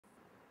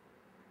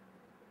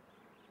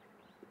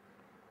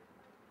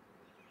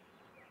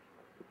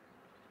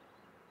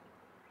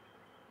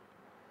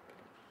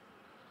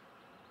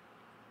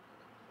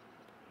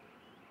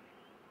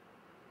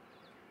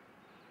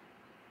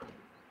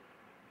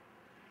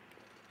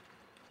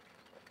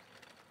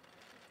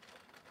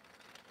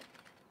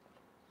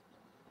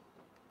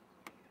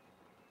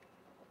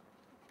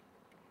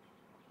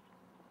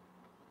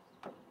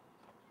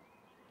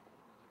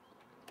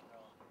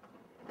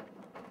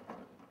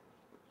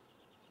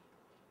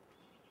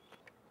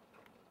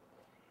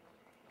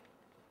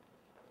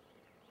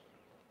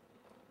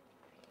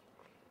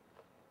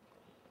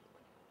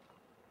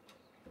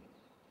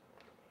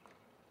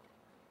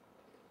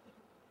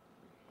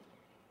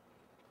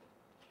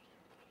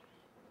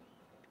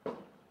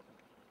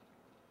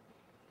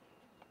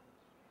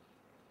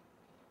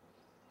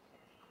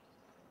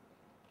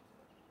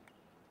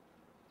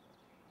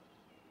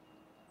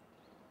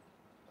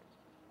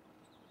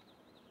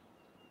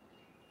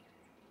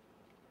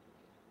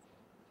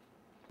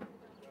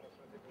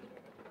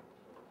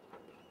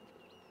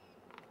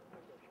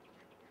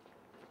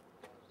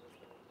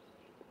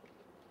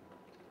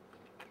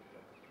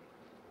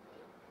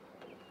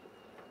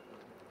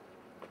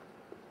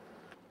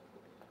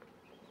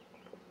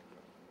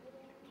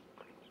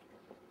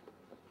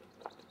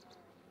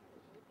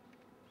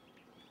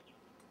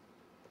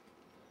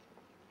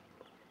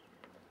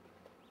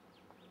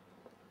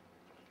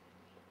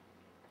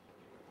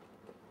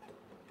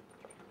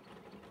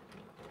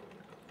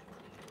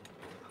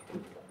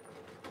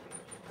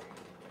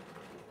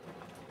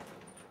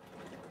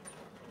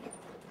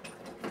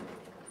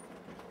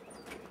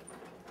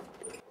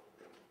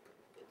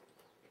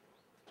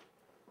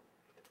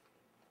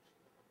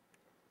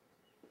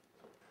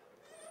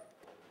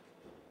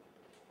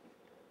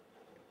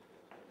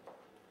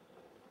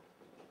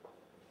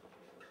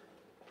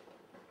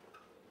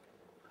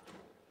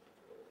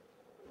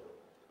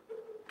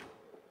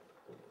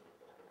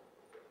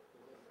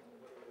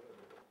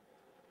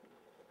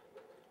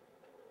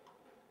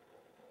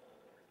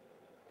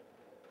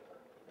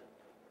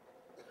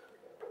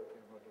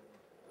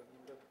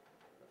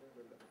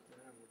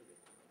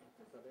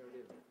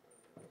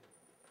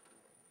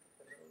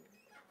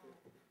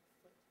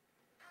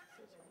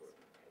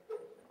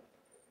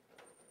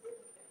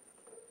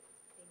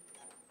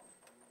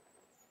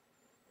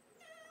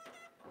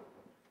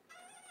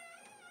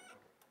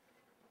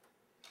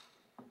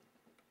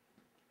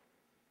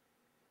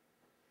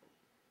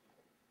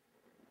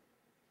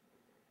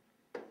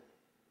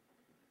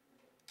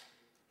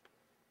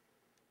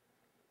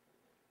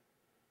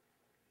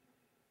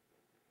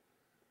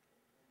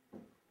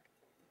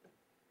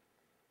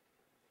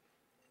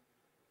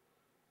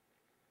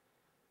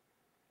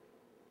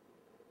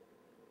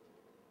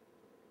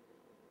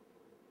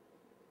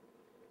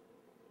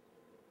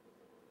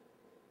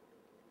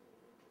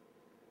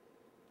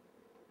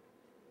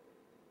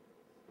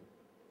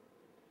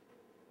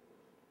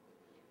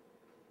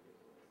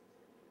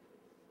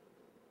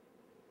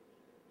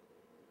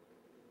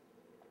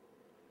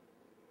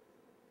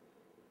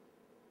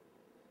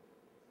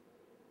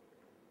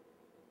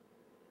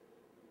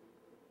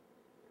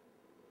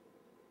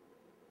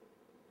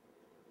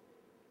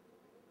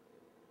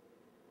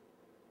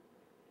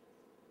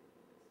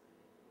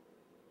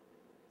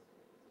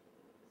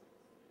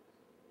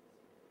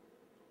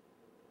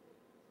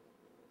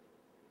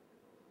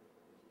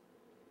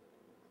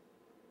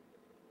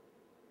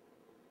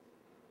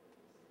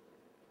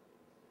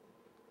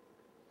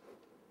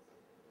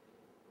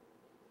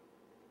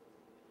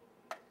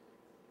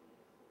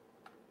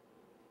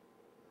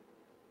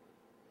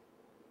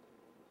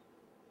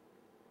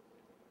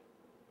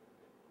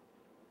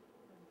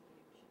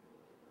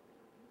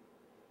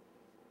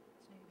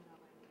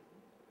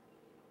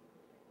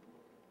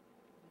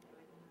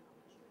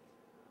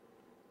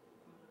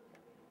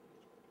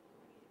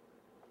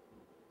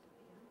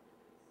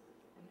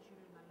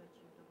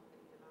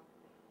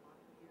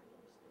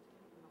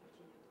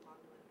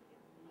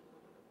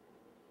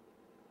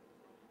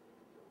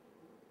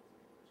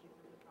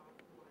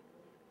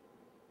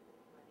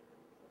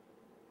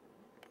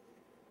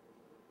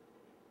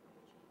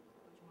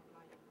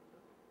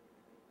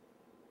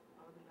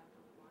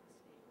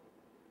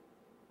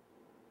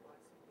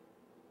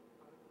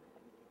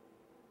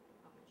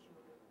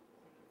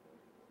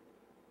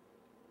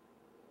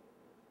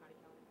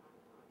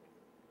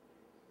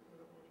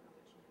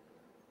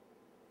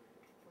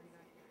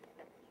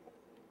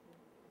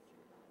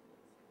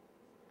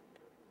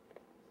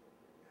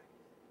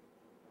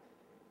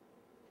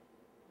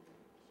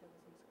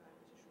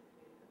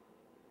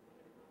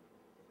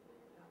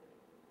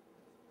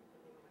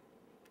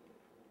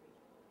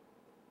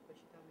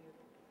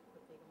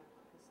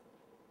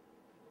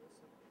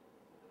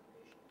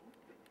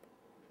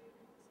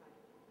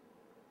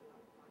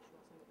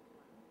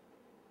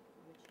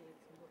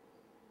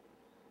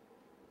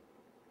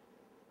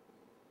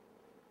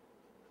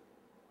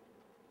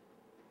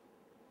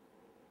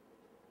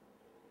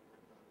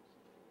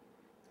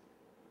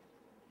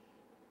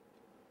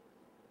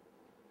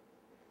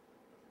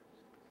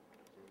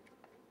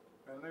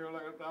കരുണയുള്ള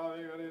കർത്താവെ,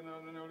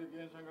 കരയുന്നവനെ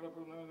വിളിക്കുകയും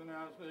സങ്കടപ്പെടുന്നവനെ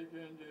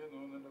ആശ്രയിക്കുകയും ചെയ്യുന്നു.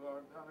 നിന്റെ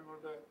വാഗ്ദാനം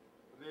കൊണ്ട്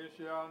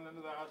പ്രതീക്ഷയാൽ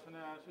നിന്റെ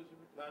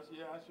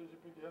ദാസിയെ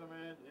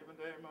ആശ്വസിപ്പിക്കണമേ.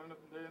 ജീവന്റെയും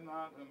മരണത്തിന്റെയും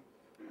നാഥൻ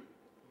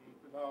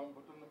പിതാവും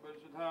പുത്രനും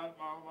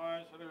പരിശുദ്ധാത്മാവുമായ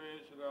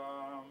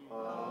സർവേശ്വരാം.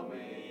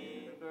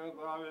 എന്റെ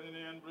കർത്താവെ,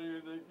 നിന്നെ ഞാൻ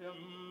പ്രീതിക്കും.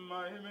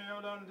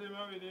 മഹിമയുടെ അന്തിമ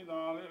വിധി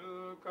നാളിൽ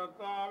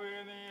കർത്താവെ,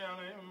 നീ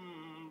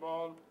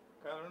അണയുമ്പോൾ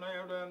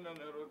കരുണയുടെ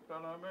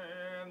നിർത്തണമേ.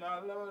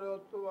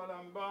 നല്ലവരൊത്തു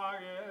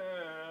വലമ്പാകെ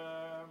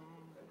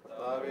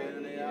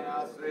ഞാൻ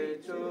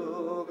ആശ്രയിച്ചു.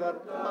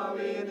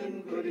 കർത്താവേ, നിൻ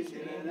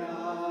കുരിശിനെ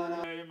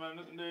ഞാൻ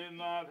മനസ്സിന്റെയും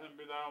നാഥൻ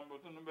പിതാവും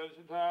പുത്രനും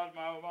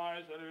പരിശുദ്ധാത്മാവുമായ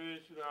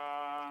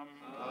സർവേശ്വരാം.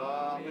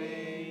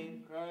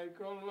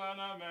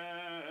 കൈക്കൊള്ളണമേ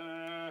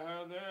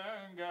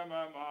ഹൃദയംഗമമാം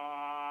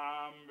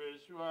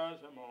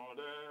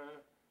വിശ്വാസമോടെ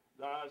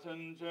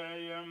ദാസൻ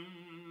ചെയ്യം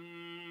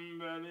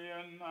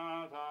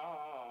ബലിയനാഥ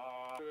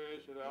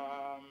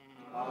സർവേശ്വരാം.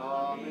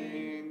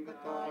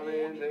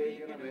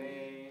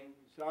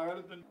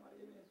 സാഗരത്തിന്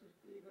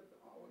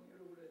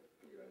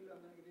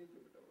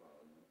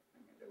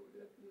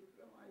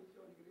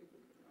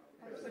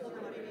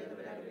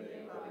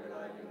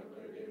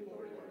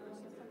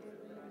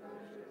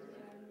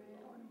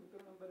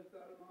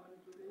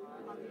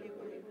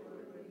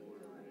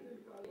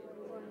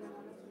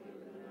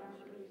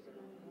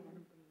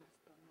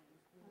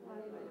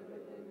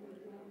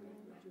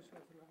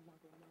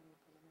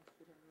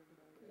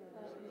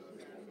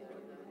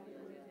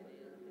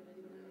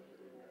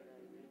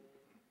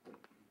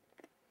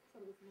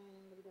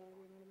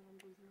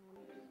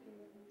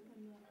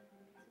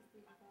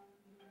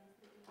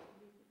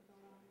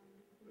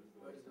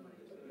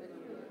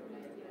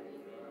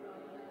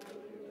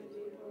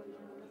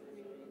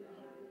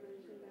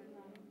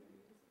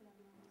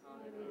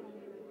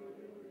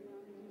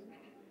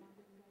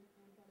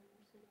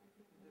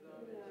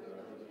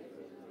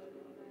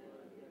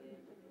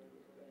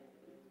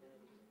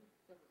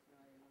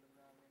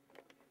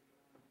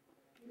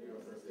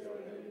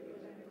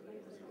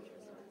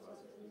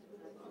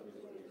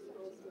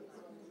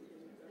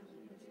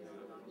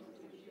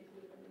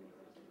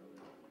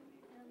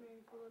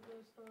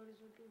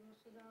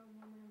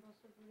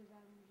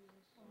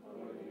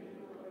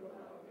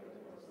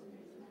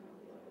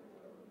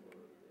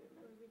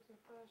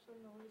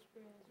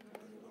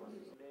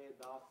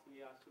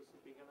ദാസിയെ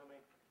ആശ്വസിപ്പിക്കണമേ.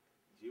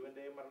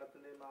 ജീവന്റെയും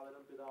മരണത്തിന്റെയും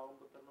നാഥനും പിതാവും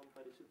പുത്രനും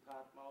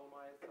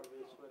പരിശുദ്ധാത്മാവുമായ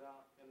സർവേശ്വര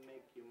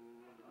എന്നേക്കും.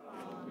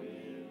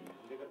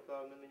 എന്റെ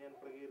കർത്താവിൽ നിന്ന് ഞാൻ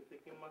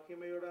പ്രകീർത്തിക്കും.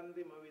 മഹിമയുടെ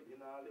അന്തിമ വിധി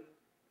നാളിൽ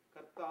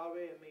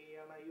കർത്താവെ, നീ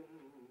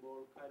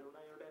അണയുമ്പോൾ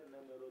കരുണയുടെ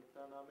എന്നെ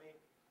നിർത്തണമേ.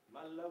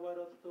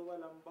 നല്ലവരൊത്തു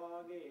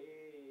വലമ്പാകെ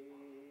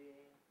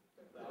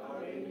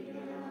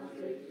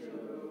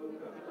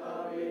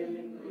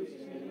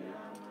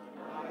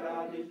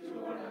ആരാധിച്ചു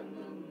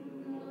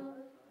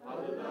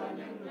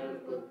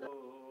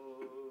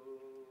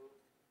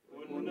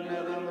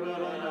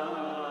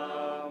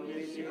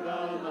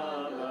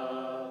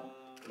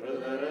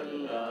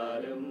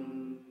മൃതരെല്ലാരും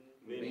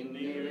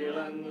മിന്നി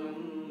വിളങ്ങും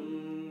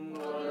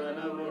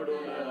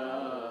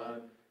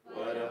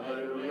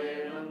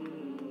വരമരുളേണം.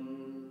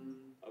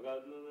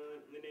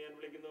 നിന്നെ ഞാൻ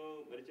വിളിക്കുന്നു.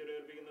 മരിച്ചവരെ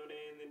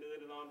ഏൽപ്പിക്കുന്നവനെ, നിന്റെ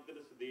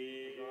നാമത്തിന് സ്തുതി.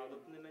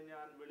 നിന്നെ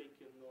ഞാൻ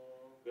വിളിക്കുന്നു.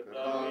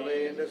 കർത്താവേ,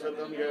 എന്റെ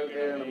ശബ്ദം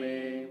കേൾക്കണമേ.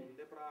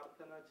 എന്റെ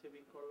പ്രാർത്ഥന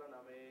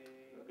ചെവിക്കൊള്ളണമേ.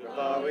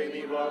 കർത്താവേ,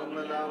 നീ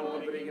പാപമെല്ലാം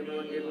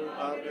ഓർത്തിരിക്കുന്നുവെങ്കിൽ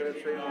ആർക്ക്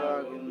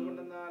രക്ഷയുണ്ടാകും?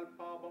 എന്തുകൊണ്ടെന്നാൽ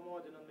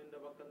പാപമോചനം നിന്റെ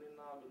പക്കൽ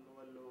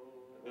നിന്നാകുന്നുവല്ലോ.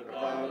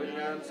 കർത്താവിൽ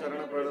ഞാൻ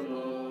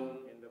ശരണപ്പെടുന്നു.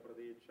 എന്റെ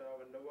പ്രതീക്ഷ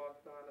അവന്റെ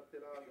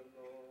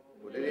വാഗ്ദാനത്തിലാകുന്നു.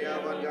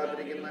 പുലരിയാവാൻ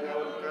കാത്തിരിക്കുന്ന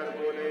കാവൽക്കാരെ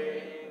പോലെ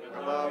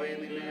കർത്താവേ,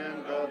 നിന്നെ ഞാൻ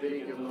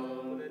കാത്തിരിക്കുന്നു.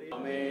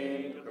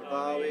 ആമേൻ.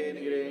 കർത്താവേ,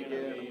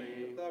 അനുഗ്രഹിക്കണമേ.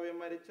 കർത്താവേ,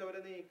 മരിച്ചവരെ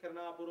നീ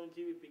കരുണാപൂർവ്വം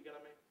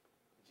ജീവിപ്പിക്കണമേ.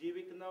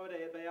 ജീവിക്കുന്നവരെ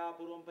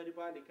ദയാപൂർവം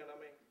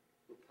പരിപാലിക്കണമേ.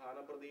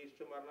 ഉത്ഥാനം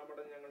പ്രതീക്ഷിച്ച്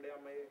മരണമടഞ്ഞ ഞങ്ങളുടെ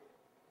അമ്മയെ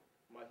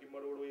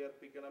മഹിമയോട്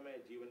ഉയർപ്പിക്കണമേ.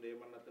 ജീവന്റെയും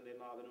മരണത്തിന്റെയും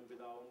നാഥനും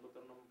പിതാവും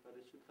പുത്രനും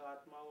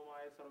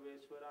പരിശുദ്ധാത്മാവുമായ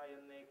സർവേശ്വര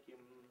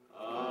എന്നേക്കും.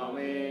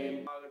 ആമേൻ.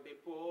 ആകട്ടെ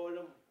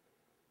ഇപ്പോഴും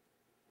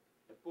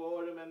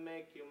എപ്പോഴും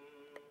എന്നേക്കും.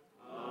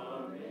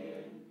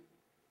 ആമേൻ.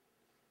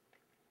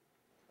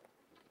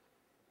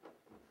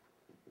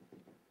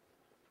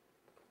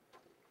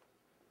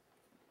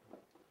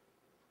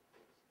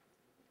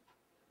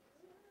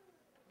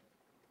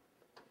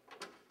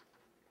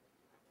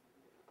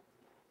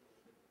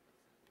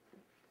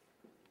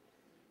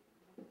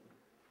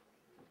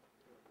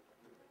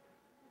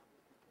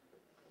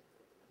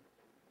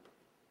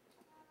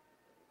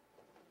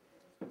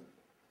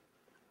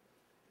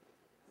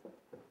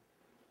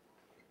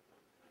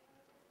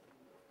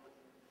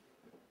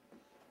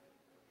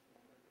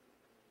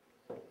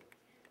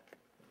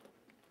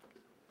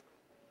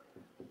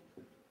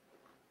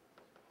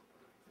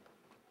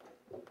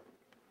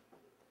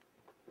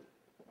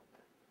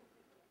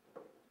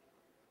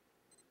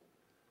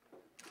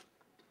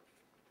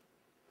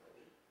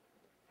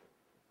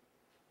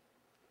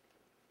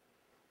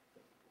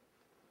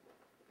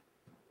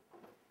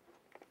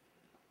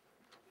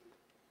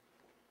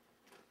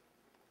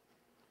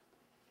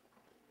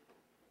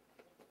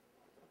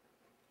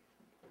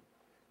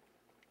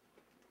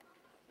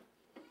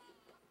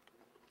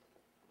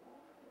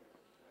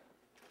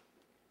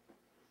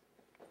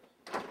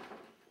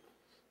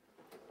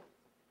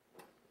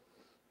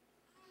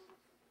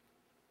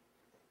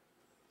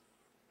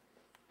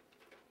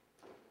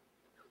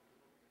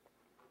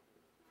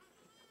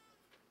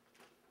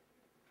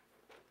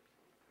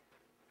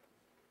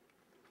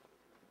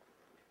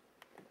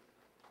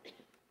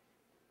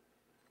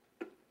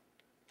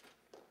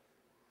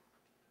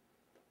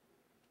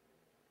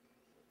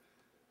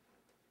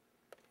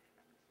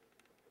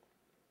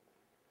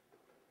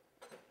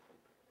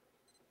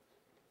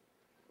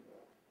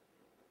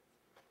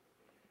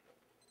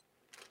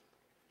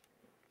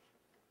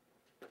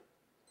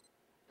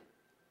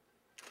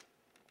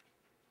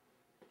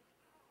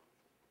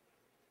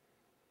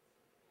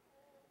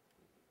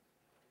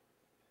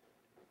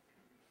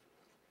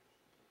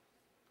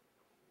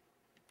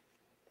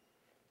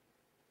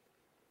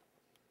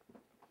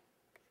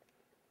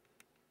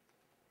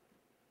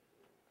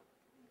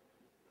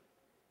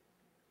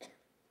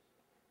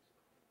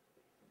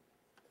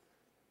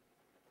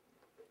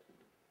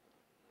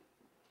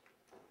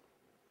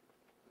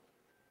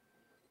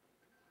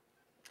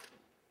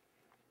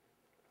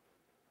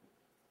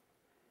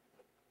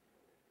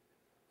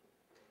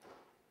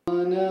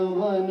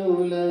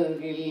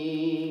 മാനവനുലകിൽ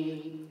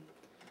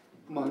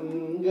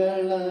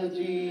മംഗളജീവൻ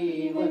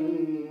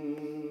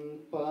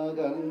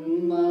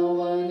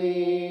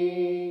പകർന്നവനേ,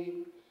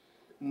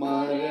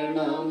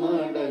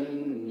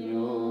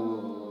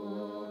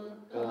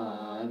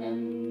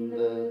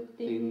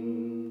 മരണമടഞ്ഞോർക്കാനന്ദത്തിൻ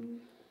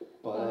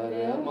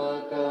പരമകവാടം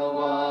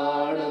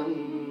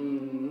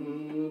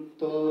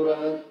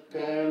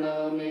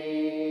തുറക്കണമേ.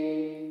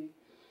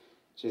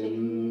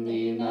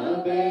 ചെന്നിന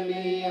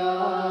ബലിയാലുന്നത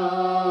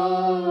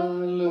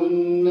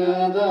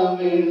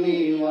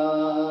വെളിവാ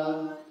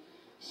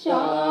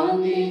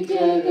ശാന്തി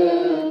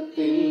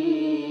ജഗത്തിൽ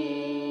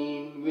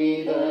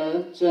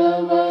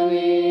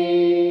വിതച്ചവനേ,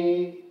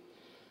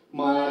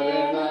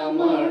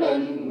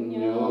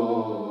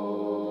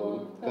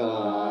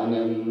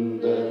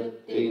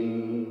 മരണമടഞ്ഞോർക്കാനന്ദത്തിൻ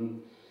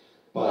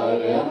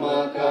പരമകവാടം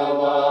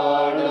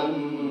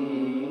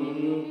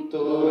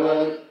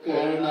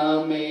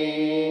തുറക്കണമേ.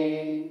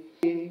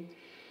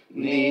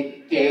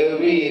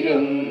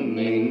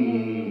 നിത്യവിരുന്നിൻ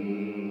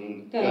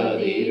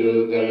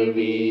കതിരുകൾ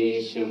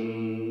വീശും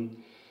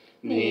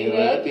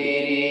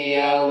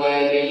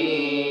നിറതിരിയവരിൽ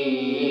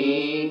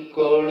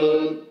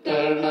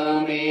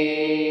കൊളുത്തണമേ.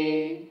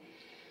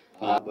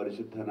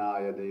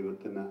 പരിശുദ്ധനായ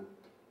ദൈവത്തിന്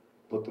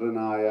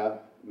പുത്രനായ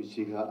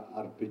മിശിഹ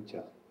അർപ്പിച്ച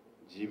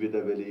ജീവിത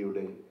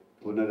ബലിയുടെ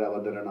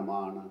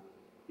പുനരവതരണമാണ്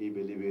ഈ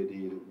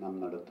ബലിവേദിയിൽ നാം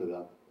നടത്തുക.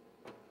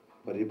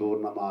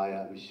 പരിപൂർണമായ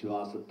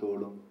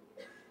വിശ്വാസത്തോടും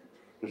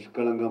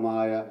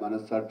നിഷ്കളങ്കമായ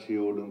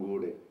മനസ്സാക്ഷിയോടും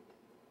കൂടെ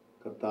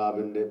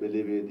കർത്താവിൻ്റെ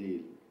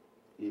ബലിവേദിയിൽ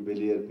ഈ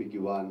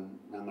ബലിയർപ്പിക്കുവാൻ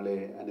ഞങ്ങളെ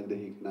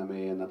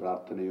അനുഗ്രഹിക്കണമേ എന്ന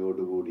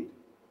പ്രാർത്ഥനയോടുകൂടി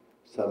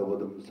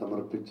സർവ്വതും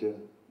സമർപ്പിച്ച്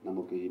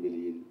നമുക്ക് ഈ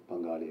ബലിയിൽ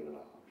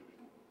പങ്കാളികളാകാം.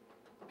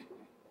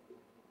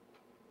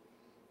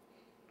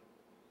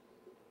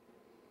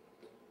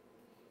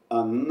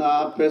 അന്നാ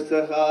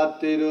പെസഹ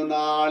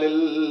തിരുനാളിൽ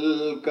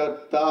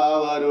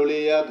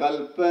കർത്താവരുളിയ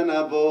കൽപ്പന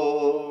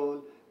പോൽ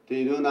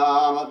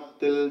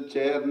തിരുനാമത്തിൽ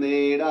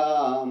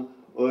ചേർന്നിടാം,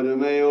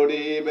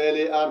 ഒരുമയോടി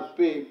ബലി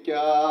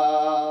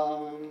അർപ്പിക്കാം.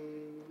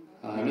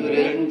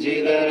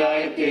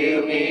 അനുരഞ്ജിതരായി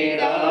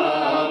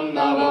തീർന്നിടാം,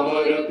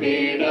 നവമൊരു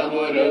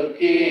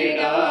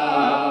പീഠമൊരുക്കിടാം,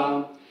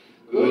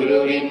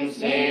 ഗുരുവിൻ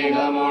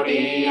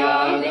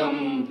സ്നേഹമൊടിയാകം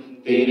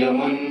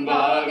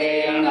തിരുമുൻപാകെ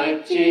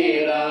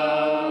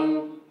അണച്ചിടാം.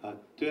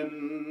 അത്യുന്നതമാം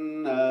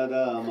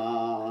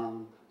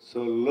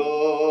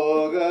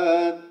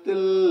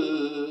സ്വർലോകത്തിൽ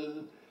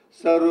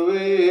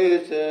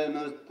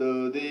സർവേശനു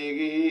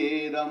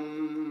സ്തുതിഗീതം.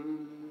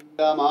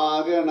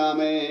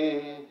 ണമേ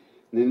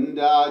നിൻ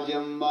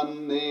രാജ്യം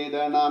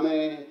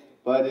വന്നിടണമേ,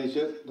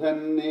 പരിശുദ്ധൻ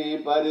നീ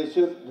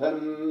പരിശുദ്ധൻ.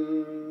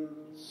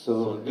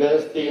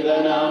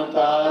 സ്വർഗസ്ഥിതനാം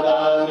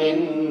താതാവിൻ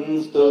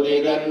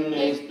സ്തുതികൻ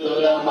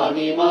നിസ്തുല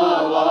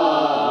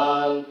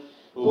മഹിമാവാൽ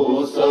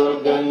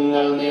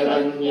ഭൂസ്വർഗങ്ങൾ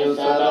നിറഞ്ഞു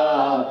സദാ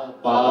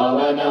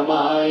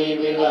പാവനമായി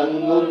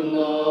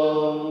വിളങ്ങുന്നു.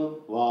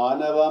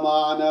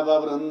 വാനവമാനവ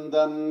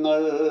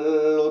വൃന്ദങ്ങൾ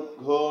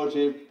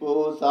ഉദ്ഘോഷിപ്പു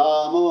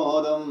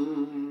സാമോദം,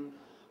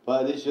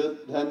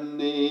 പരിശുദ്ധൻ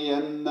നീ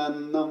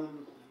എന്നെന്നും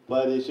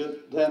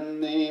പരിശുദ്ധൻ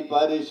നീ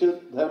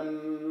പരിശുദ്ധൻ.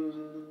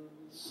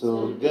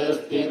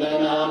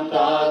 സ്വർഗസ്ഥിതനാം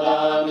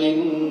താതാവിൻ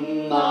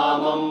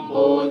നാമം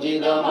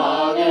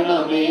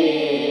പൂജിതമാകണമേ,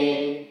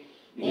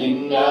 നിൻ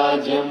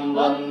രാജ്യം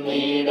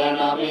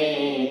വന്നിടണമേ,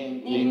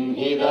 നിൻ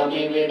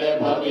ഹിതമിവിടെ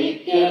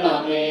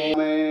ഭവിക്കണമേ.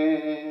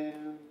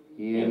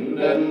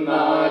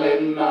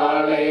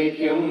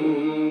 എന്തെന്നാലെന്നാളേക്കും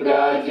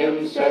രാജ്യം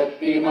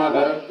ശക്തി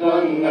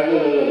മഹത്വങ്ങൾ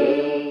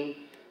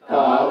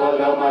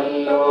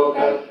താവകമല്ലോ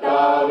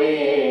കർത്താവേ,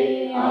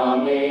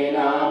 ആമേൻ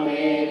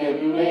ആമേൻ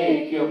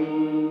എന്നേക്കും.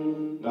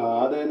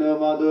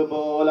 നാഥനും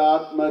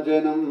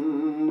അതുപോലാത്മജനും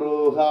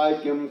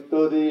റൂഹായ്ക്കും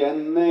സ്തുതി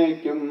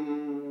എന്നേക്കും,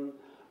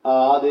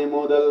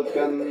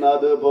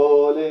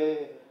 ആദിമുതൽക്കെന്നതുപോലെ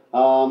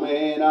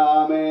ആമേൻ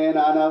ആമേൻ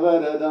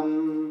അനവരതം.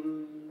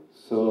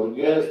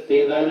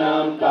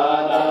 സ്വർഗസ്ഥിതനാം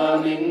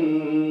താതാവിൻ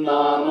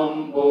നാമം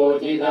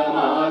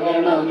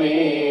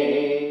പൂജിതമാകണമേ,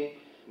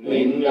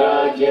 നിൻ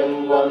രാജ്യം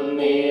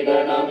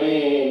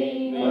വന്നിടണമേ,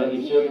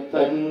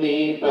 പരിശുദ്ധൻ നീ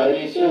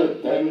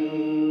പരിശുദ്ധൻ.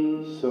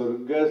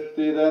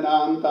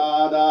 സ്വർഗസ്ഥിതനാം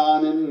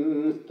താതാനിൻ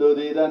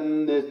സ്തുതിതൻ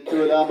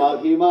നിസ്തുല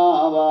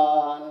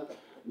മഹിമാവാൻ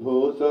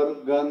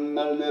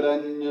ഭൂസ്വർഗങ്ങൾ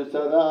നിറഞ്ഞു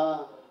സദാ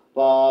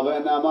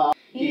പാവനമാ.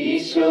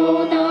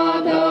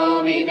 ഈശോനാഥ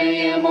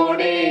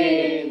വിനയമോടെ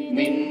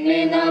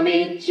നിന്നെ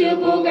നമിച്ചു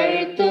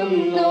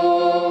പുകഴ്ത്തുന്നു,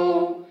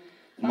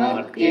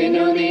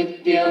 മർത്യനു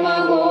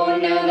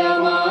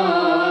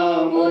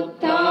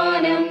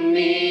നിത്യമഹോന്നതമാമുത്ഥാനം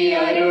നീ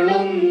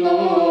അരുളുന്നു.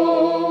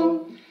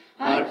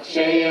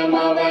 അക്ഷയം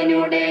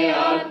അവനുടെ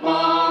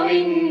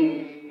ആത്മാവിൻ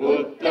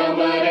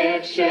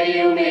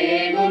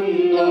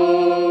ഉത്തമരക്ഷയുമേകുന്നു.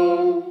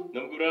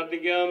 നമുക്ക്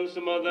പ്രാർത്ഥിക്കാം.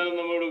 സമാധാനം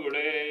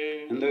നമ്മോടുകൂടെ.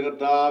 എന്റെ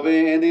കർത്താവേ,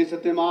 നീ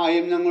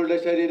സത്യമായും ഞങ്ങളുടെ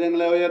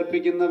ശരീരങ്ങളെ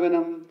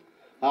ഉയർപ്പിക്കുന്നവനും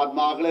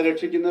ആത്മാക്കളെ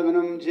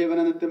രക്ഷിക്കുന്നവനും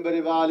ജീവനെ നിത്യം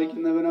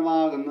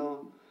പരിപാലിക്കുന്നവനുമാകുന്നു.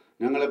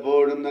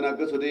 ഞങ്ങളെപ്പോഴും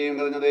നിനക്ക് സ്തുതിയും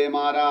കൃതജ്ഞതയും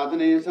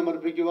ആരാധനയും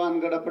സമർപ്പിക്കുവാൻ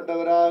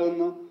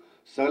കടപ്പെട്ടവരാകുന്നു.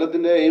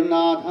 സകലത്തിന്റെയും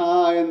നാഥ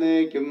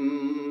എന്നേക്കും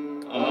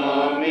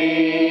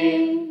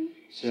ആമേൻ.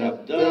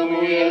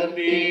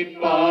 ശബ്ദമുയർത്തി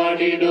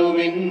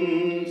പാടിടുവിൻ,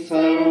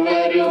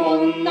 സർവരും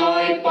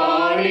ഒന്നായി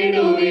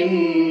പാടിടുവിൻ.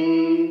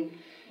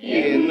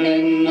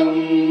 എന്നെന്നും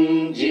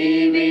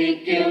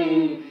ജീവിക്കും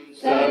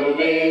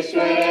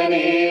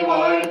സർവേശ്വരനെ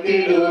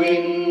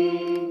വാഴ്ത്തിടുവിൻ.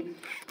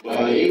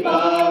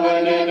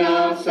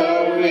 പരിപാവനനാം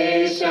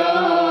സർവേശ,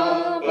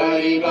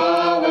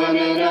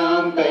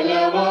 പരിപാവനനാം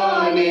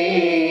ബലവാനേ,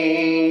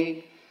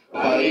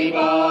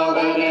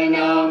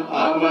 പരിപാവനനാം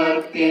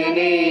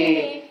അമർത്യനേ,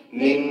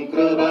 നിൻ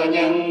കൃപ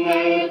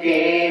ഞങ്ങൾ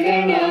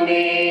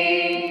കേൾക്കണമേ.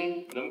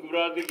 നമുക്ക്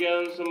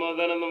പ്രാർത്ഥിക്കാം.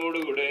 സമാധാനം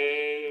നമ്മോടുകൂടെ.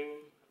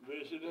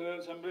 വിശുദ്ധനും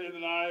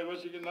സംപ്രീതനായി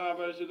വസിക്കുന്ന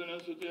പരിശുദ്ധനും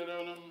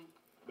സുസ്ഥിരനും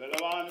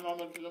ബലവാനും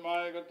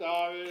അമർത്തിനുമായ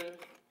കർത്താവേ,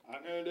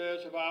 അങ്ങയുടെ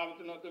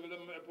സ്വഭാവത്തിനൊത്ത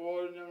വിധം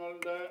എപ്പോഴും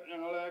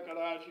ഞങ്ങളെ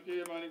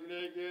കടാക്ഷിക്കുകയും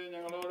അനുഗ്രഹിക്കുകയും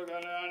ഞങ്ങളോട്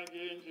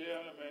കലാണിക്കുകയും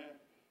ചെയ്യണമേ.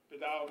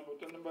 പിതാവും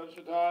പുത്രനും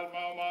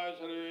പരിശുദ്ധാത്മാവുമായ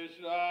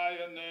സർവേശ്വരായ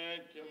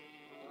എന്നേക്കും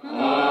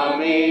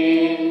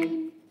ആമേൻ.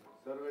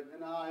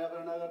 സർവജ്ഞനായ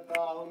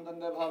ഭരണകർത്താവും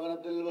തന്റെ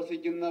ഭവനത്തിൽ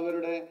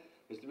വസിക്കുന്നവരുടെ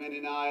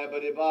വിസ്മയനായ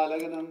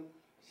പരിപാലകനും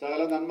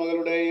സകല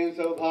നന്മകളുടെയും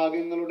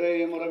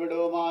സൗഭാഗ്യങ്ങളുടെയും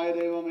ഉറവിടവുമായ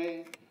ദൈവമേ,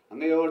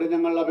 അങ്ങയോട്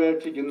ഞങ്ങൾ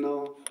അപേക്ഷിക്കുന്നു.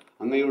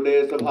 അങ്ങയുടെ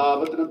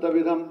സ്വഭാവത്തിനൊത്ത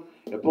വിധം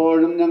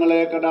എപ്പോഴും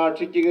ഞങ്ങളെ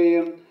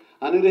കടാക്ഷിക്കുകയും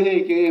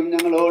അനുഗ്രഹിക്കുകയും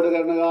ഞങ്ങളോട്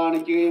കരുണ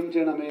കാണിക്കുകയും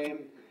ചെയ്യണമേ.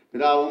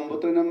 പിതാവും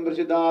പുത്രനും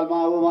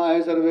പരിശുദ്ധാത്മാവുമായ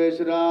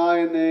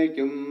സർവേശ്വരായ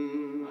എന്നേക്കും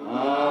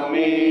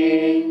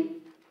ആമേൻ.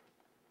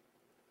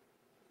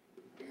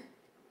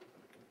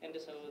 എൻ്റെ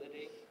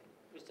സഹോദരി,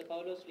 വിശുദ്ധ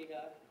പൗലോസ് ശ്ലീഹ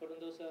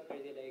കൊരിന്തോസുകാർക്ക്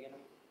എഴുതിയ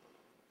ലേഖനം,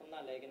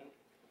 1-ാം ലേഖനം,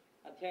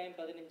 അധ്യായം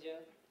 15,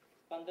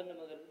 12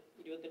 മുതൽ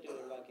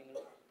 28 വാക്യങ്ങൾ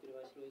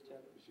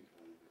തിരുവാശ്രയിച്ചാൽ.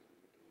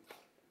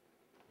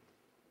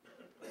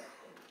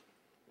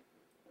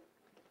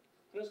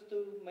 ക്രിസ്തു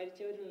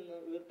മരിച്ചവരിൽ നിന്ന്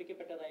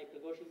ഉയർപ്പിക്കപ്പെട്ടതായി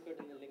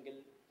പ്രഘോഷിക്കപ്പെടുന്നില്ലെങ്കിൽ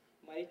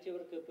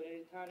മരിച്ചവർക്ക്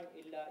പുനരുത്ഥാനം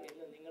ഇല്ല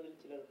എന്ന് നിങ്ങളിൽ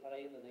ചിലർ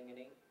പറയുന്നത്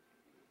എങ്ങനെ?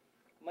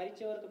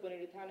 മരിച്ചവർക്ക്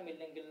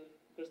പുനരുത്ഥാനമില്ലെങ്കിൽ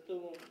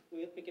ക്രിസ്തുവും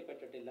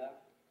ഉയർപ്പിക്കപ്പെട്ടിട്ടില്ല.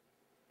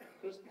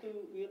 ക്രിസ്തു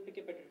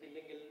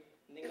ഉയർപ്പിക്കപ്പെട്ടിട്ടില്ലെങ്കിൽ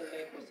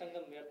നിങ്ങളുടെ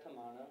പ്രസംഗം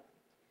വ്യർത്ഥമാണ്,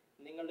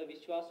 നിങ്ങളുടെ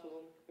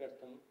വിശ്വാസവും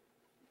വ്യർത്ഥം.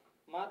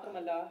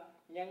 മാത്രമല്ല,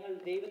 ഞങ്ങൾ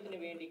ദൈവത്തിന്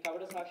വേണ്ടി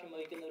കപടസാക്ഷ്യം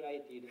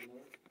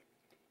വഹിക്കുന്നവരായിത്തീരുന്നു.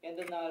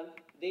 എന്തെന്നാൽ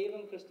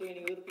ദൈവം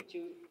ക്രിസ്തുവിനെ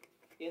ഉയർപ്പിച്ചു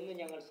എന്ന്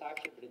ഞങ്ങൾ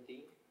സാക്ഷ്യപ്പെടുത്തി.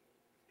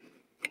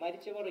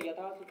 മരിച്ചവർ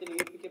യഥാർത്ഥത്തിൽ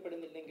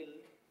ഉയർപ്പിക്കപ്പെടുന്നില്ലെങ്കിൽ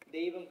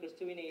ദൈവം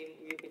ക്രിസ്തുവിനെയും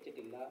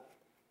ഉയർപ്പിച്ചിട്ടില്ല.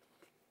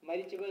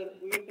 മരിച്ചവർ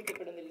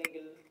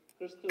ഉയർപ്പിക്കപ്പെടുന്നില്ലെങ്കിൽ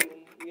ക്രിസ്തുവും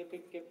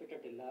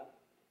ഉയർപ്പിക്കപ്പെട്ടിട്ടില്ല.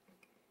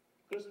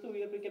 ക്രിസ്തു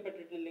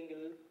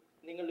ഉയർപ്പിക്കപ്പെട്ടിട്ടില്ലെങ്കിൽ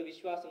നിങ്ങളുടെ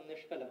വിശ്വാസം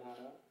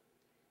നിഷ്ഫലമാണ്,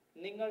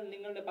 നിങ്ങൾ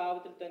നിങ്ങളുടെ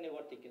പാപത്തിൽ തന്നെ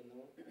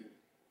വർത്തിക്കുന്നു.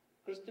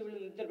 ക്രിസ്തുവിൽ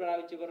നിദ്ര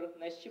പ്രാപിച്ചവർ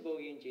നശിച്ചു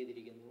പോവുകയും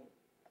ചെയ്തിരിക്കുന്നു.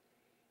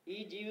 ഈ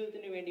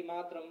ജീവിതത്തിന് വേണ്ടി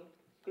മാത്രം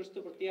ക്രിസ്തു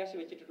പ്രത്യാശ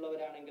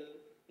വെച്ചിട്ടുള്ളവരാണെങ്കിൽ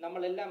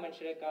നമ്മൾ എല്ലാ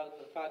മനുഷ്യരെക്കാൾ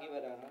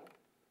ഭാഗ്യവരാണ്.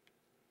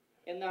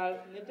 എന്നാൽ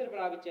നിദ്ര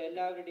പ്രാപിച്ച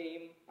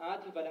എല്ലാവരുടെയും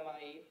ആദ്യ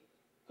ഫലമായി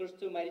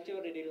ക്രിസ്തു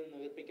മരിച്ചവരുടെ ഇടയിൽ നിന്ന്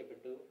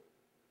ഉയർപ്പിക്കപ്പെട്ടു.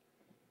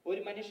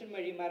 ഒരു മനുഷ്യൻ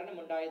വഴി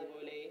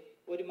മരണമുണ്ടായതുപോലെ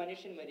ഒരു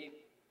മനുഷ്യൻ വഴി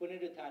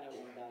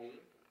പുനരുത്ഥാനവും ഉണ്ടായി.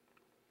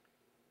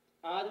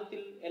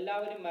 ആദ്യത്തിൽ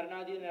എല്ലാവരും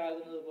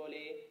മരണാധീനരാകുന്നത്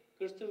പോലെ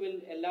ക്രിസ്തുവിൽ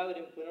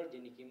എല്ലാവരും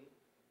പുനർജനിക്കും.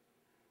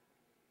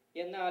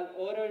 എന്നാൽ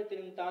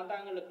ഓരോരുത്തരും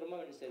താന്താങ്ങളുടെ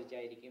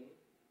ക്രമമനുസരിച്ചായിരിക്കും.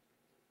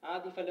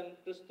 ആദ്യഫലം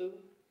ക്രിസ്തു,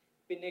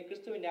 പിന്നെ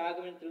ക്രിസ്തുവിന്റെ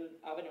ആഗമനത്തിൽ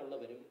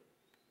അവനുള്ളവരും.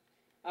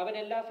 അവൻ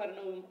എല്ലാ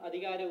ഭരണവും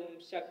അധികാരവും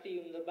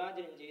ശക്തിയും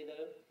നിർമ്മാർജ്ജനം ചെയ്ത്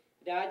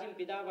രാജ്യം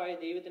പിതാവായ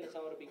ദൈവത്തിന്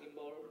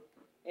സമർപ്പിക്കുമ്പോൾ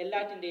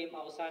എല്ലാറ്റിൻ്റെയും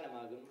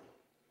അവസാനമാകും.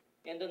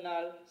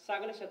 എന്തെന്നാൽ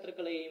സകല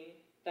ശത്രുക്കളെയും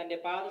തൻ്റെ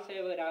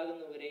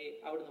പാദസേവകരാകുന്നവരെ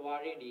അവിടുന്ന്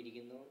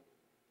വാഴേണ്ടിയിരിക്കുന്നു.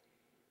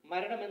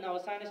 മരണമെന്ന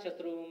അവസാന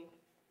ശത്രുവും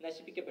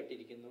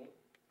നശിപ്പിക്കപ്പെട്ടിരിക്കുന്നു.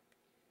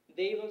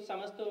 ദൈവം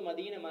സമസ്തവും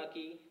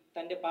അധീനമാക്കി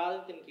തൻ്റെ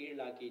പാദത്തിന്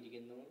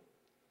കീഴിലാക്കിയിരിക്കുന്നു.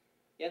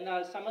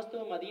 എന്നാൽ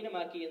സമസ്തവും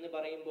അധീനമാക്കി എന്ന്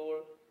പറയുമ്പോൾ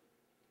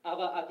അവ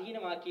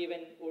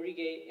അധീനമാക്കിയവൻ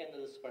ഒഴികെ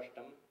എന്നത്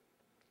സ്പഷ്ടം.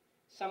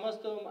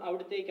 സമസ്തവും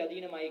അവിടുത്തേക്ക്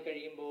അധീനമായി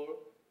കഴിയുമ്പോൾ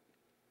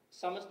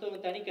സമസ്തവും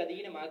തനിക്ക്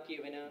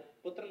അധീനമാക്കിയവന്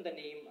പുത്രൻ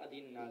തന്നെയും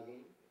അധീനനാകും.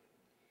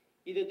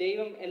 ഇത്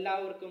ദൈവം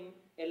എല്ലാവർക്കും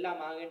എല്ലാം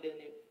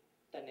ആകേണ്ടതിന്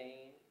തന്നെ.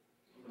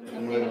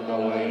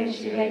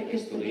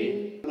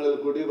 നിങ്ങളിൽ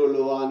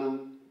കുടികൊള്ളുവാനും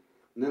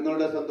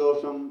നിങ്ങളുടെ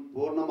സന്തോഷം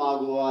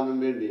പൂർണ്ണമാകുവാനും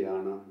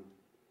വേണ്ടിയാണ്.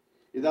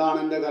 ഇതാണ്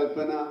എൻ്റെ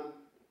കൽപ്പന,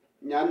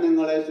 ഞാൻ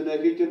നിങ്ങളെ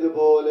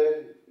സ്നേഹിച്ചതുപോലെ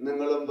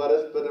നിങ്ങളും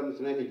പരസ്പരം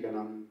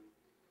സ്നേഹിക്കണം.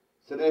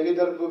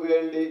 സ്നേഹിതർക്കു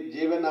വേണ്ടി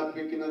ജീവൻ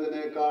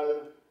അർപ്പിക്കുന്നതിനേക്കാൾ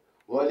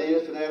വലിയ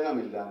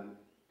സ്നേഹമില്ല.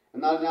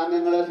 എന്നാൽ ഞാൻ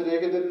നിങ്ങളെ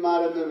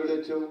സ്നേഹിതന്മാരെന്ന്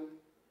വിളിച്ചു.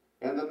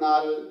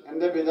 എന്തെന്നാൽ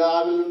എൻ്റെ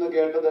പിതാവിൽ നിന്ന്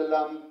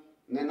കേട്ടതെല്ലാം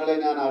നിങ്ങളെ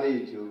ഞാൻ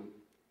അറിയിച്ചു.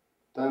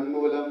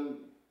 തന്മൂലം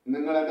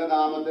നിങ്ങൾ എൻ്റെ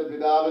നാമത്തിൽ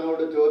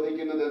പിതാവിനോട്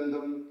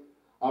ചോദിക്കുന്നതെന്തും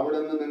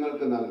അവിടുന്ന്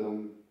നിങ്ങൾക്ക് നൽകും.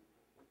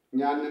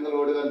 ഞാൻ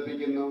നിങ്ങളോട്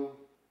കൽപ്പിക്കുന്നു,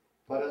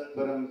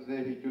 പരസ്പരം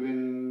സ്നേഹിക്കുവിൻ.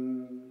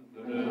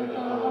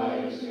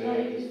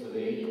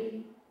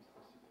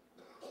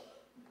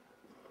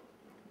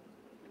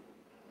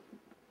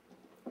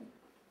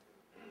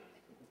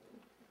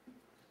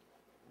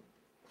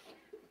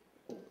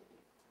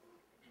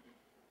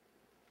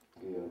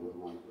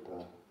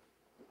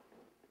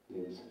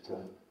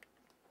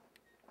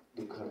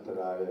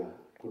 ദുഃഖാർത്തരായ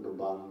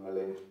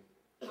കുടുംബാംഗങ്ങളെ,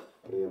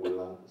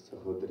 പ്രിയമുള്ള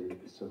സഹോദരി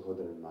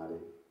സഹോദരന്മാരെ,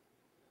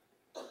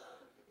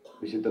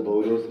 വിശുദ്ധ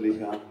പൗലോസ്ലീഹ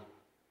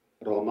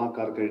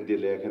റോമാക്കാർക്ക് എഴുതിയ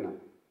ലേഖനം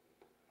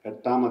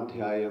 8-ാം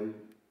അധ്യായം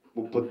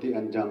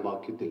 35-ാം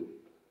വാക്യത്തിൽ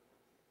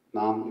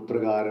നാം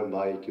ഇപ്രകാരം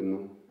വായിക്കുന്നു: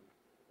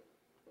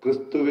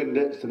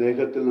 ക്രിസ്തുവിൻ്റെ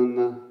സ്നേഹത്തിൽ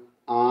നിന്ന്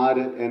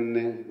ആര്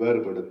എന്നെ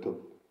വേർപെടുത്തും?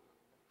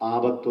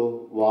 ആപത്തോ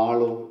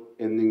വാളോ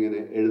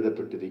എന്നിങ്ങനെ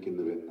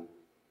എഴുതപ്പെട്ടിരിക്കുന്നുവെന്ന്.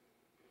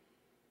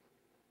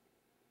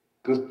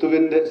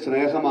 ക്രിസ്തുവിൻ്റെ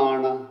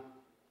സ്നേഹമാണ്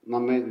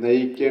നമ്മെ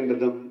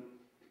നയിക്കേണ്ടതും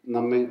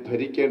നമ്മെ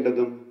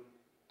ഭരിക്കേണ്ടതും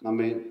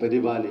നമ്മെ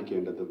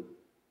പരിപാലിക്കേണ്ടതും.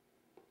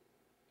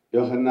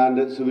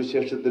 യോഹന്നാന്റെ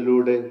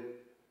സുവിശേഷത്തിലൂടെ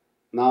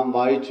നാം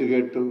വായിച്ചു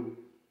കേട്ടു,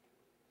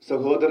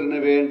 സഹോദരന്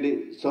വേണ്ടി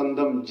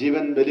സ്വന്തം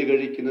ജീവൻ ബലി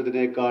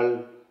കഴിക്കുന്നതിനേക്കാൾ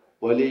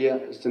വലിയ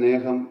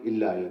സ്നേഹം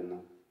ഇല്ല എന്ന്.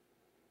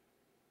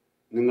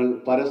 നിങ്ങൾ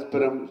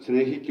പരസ്പരം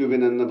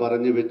സ്നേഹിക്കുവിനെന്ന്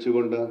പറഞ്ഞു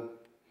വെച്ചുകൊണ്ട്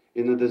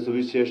ഇന്നത്തെ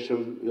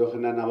സുവിശേഷം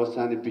യോഹന്നാൻ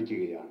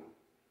അവസാനിപ്പിക്കുകയാണ്.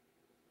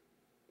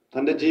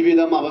 തൻ്റെ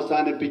ജീവിതം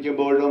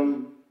അവസാനിപ്പിക്കുമ്പോഴും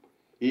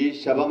ഈ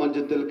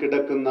ശവമഞ്ചത്തിൽ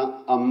കിടക്കുന്ന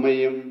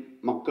അമ്മയും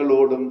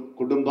മക്കളോടും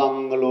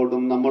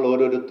കുടുംബാംഗങ്ങളോടും നമ്മൾ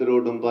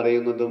ഓരോരുത്തരോടും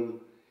പറയുന്നതും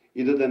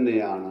ഇത്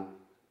തന്നെയാണ്: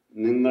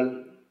 നിങ്ങൾ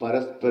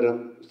പരസ്പരം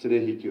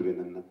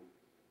സ്നേഹിക്കുവിനെന്ന്.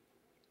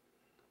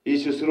 ഈ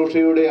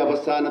ശുശ്രൂഷയുടെ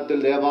അവസാനത്തിൽ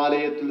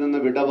ദേവാലയത്തിൽ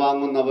നിന്ന്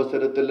വിടവാങ്ങുന്ന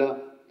അവസരത്തിൽ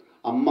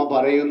അമ്മ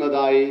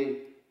പറയുന്നതായി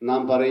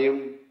നാം പറയും: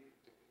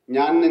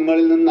 ഞാൻ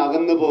നിങ്ങളിൽ നിന്ന്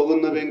അകന്നു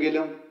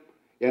പോകുന്നുവെങ്കിലും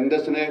എൻ്റെ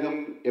സ്നേഹം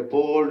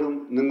എപ്പോഴും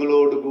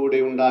നിങ്ങളോട്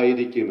കൂടെ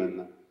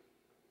ഉണ്ടായിരിക്കുമെന്ന്.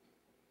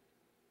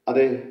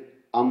 അതെ,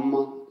 അമ്മ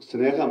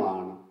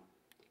സ്നേഹമാണ്.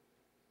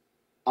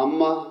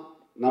 അമ്മ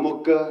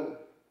നമുക്ക്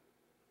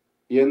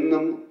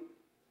എന്നും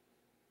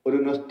ഒരു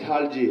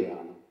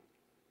നൊസ്റ്റാൾജിയയാണ്.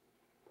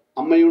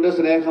 അമ്മയുടെ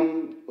സ്നേഹം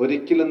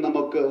ഒരിക്കലും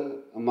നമുക്ക്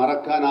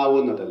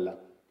മറക്കാനാവുന്നതല്ല.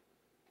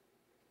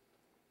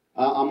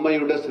 ആ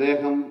അമ്മയുടെ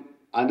സ്നേഹം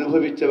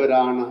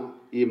അനുഭവിച്ചവരാണ്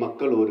ഈ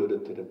മക്കൾ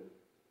ഓരോരുത്തരും.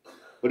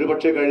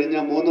 ഒരുപക്ഷെ കഴിഞ്ഞ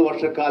 3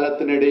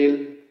 വർഷക്കാലത്തിനിടയിൽ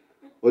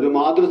ഒരു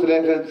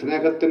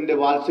സ്നേഹത്തിൻ്റെ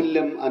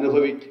വാത്സല്യം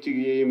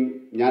അനുഭവിക്കുകയും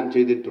ഞാൻ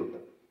ചെയ്തിട്ടുണ്ട്.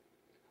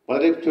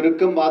 വളരെ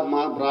ചുരുക്കം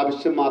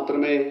പ്രാവശ്യം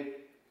മാത്രമേ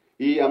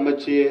ഈ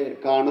അമ്മച്ചിയെ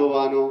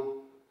കാണുവാനോ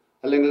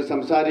അല്ലെങ്കിൽ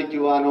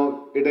സംസാരിക്കുവാനോ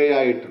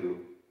ഇടയായിട്ടുള്ളൂ.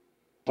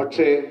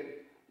 പക്ഷേ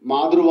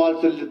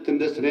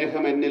മാതൃവാത്സല്യത്തിൻ്റെ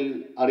സ്നേഹം എന്നിൽ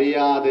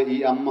അറിയാതെ ഈ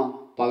അമ്മ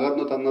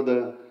പകർന്നു തന്നത്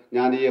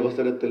ഞാൻ ഈ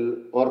അവസരത്തിൽ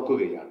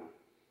ഓർക്കുകയാണ്.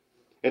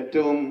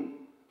 ഏറ്റവും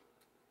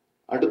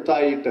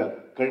അടുത്തായിട്ട്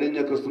കഴിഞ്ഞ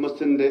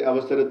ക്രിസ്മസിൻ്റെ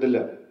അവസരത്തിൽ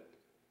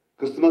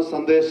ക്രിസ്മസ്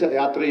സന്ദേശ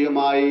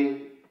യാത്രയുമായി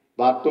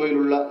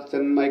ബാർട്ടോയിലുള്ള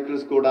സെന്റ്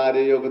മൈക്കിൾസ് കൂടാര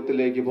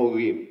യോഗത്തിലേക്ക്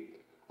പോകുകയും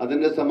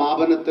അതിൻ്റെ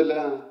സമാപനത്തിൽ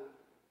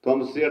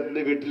തോമസ്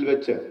ചേട്ടൻ്റെ വീട്ടിൽ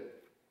വെച്ച്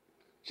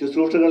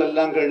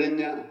ശുശ്രൂഷകളെല്ലാം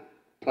കഴിഞ്ഞ്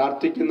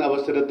പ്രാർത്ഥിക്കുന്ന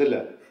അവസരത്തിൽ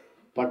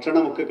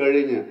ഭക്ഷണമൊക്കെ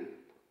കഴിഞ്ഞ്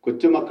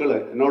കൊച്ചുമക്കള്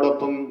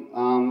എന്നോടൊപ്പം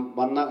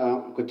വന്ന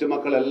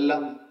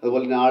കൊച്ചുമക്കളെല്ലാം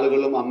അതുപോലെ തന്നെ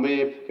ആളുകളും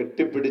അമ്മയെ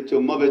കെട്ടിപ്പിടിച്ച്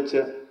ഉമ്മ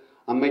വെച്ച്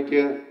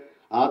അമ്മയ്ക്ക്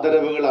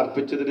ആദരവുകൾ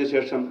അർപ്പിച്ചതിന്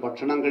ശേഷം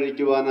ഭക്ഷണം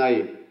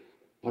കഴിക്കുവാനായി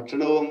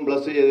ഭക്ഷണവും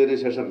ബ്ലസ് ചെയ്തതിന്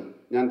ശേഷം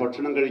ഞാൻ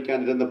ഭക്ഷണം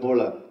കഴിക്കാനിരുന്നപ്പോൾ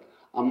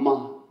അമ്മ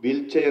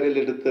വീൽ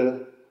ചെയറിലെടുത്ത്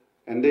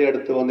എൻ്റെ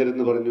അടുത്ത്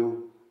വന്നിരുന്ന് പറഞ്ഞു: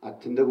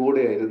 അച്ഛൻ്റെ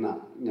കൂടെയായിരുന്ന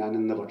ഞാൻ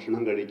ഇന്ന്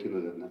ഭക്ഷണം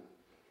കഴിക്കുന്നതെന്ന്.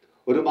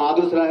 ഒരു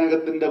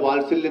മാതൃസ്നേഹത്തിൻ്റെ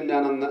വാത്സല്യം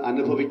ഞാൻ അന്ന്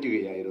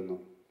അനുഭവിക്കുകയായിരുന്നു.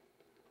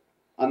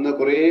 അന്ന്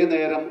കുറേ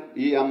നേരം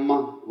ഈ അമ്മ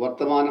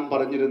വർത്തമാനം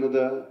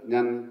പറഞ്ഞിരുന്നത്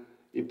ഞാൻ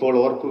ഇപ്പോൾ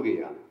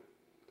ഓർക്കുകയാണ്.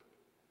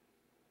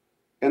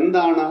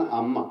 എന്താണ്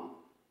അമ്മ?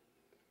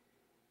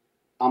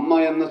 അമ്മ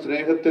എന്ന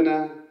സ്നേഹത്തിന്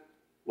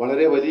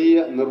വളരെ വലിയ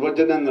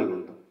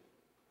നിർവചനങ്ങളുണ്ട്.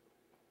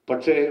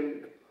 പക്ഷേ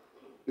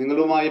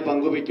നിങ്ങളുമായി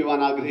പങ്കുവയ്ക്കുവാൻ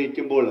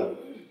ആഗ്രഹിക്കുമ്പോൾ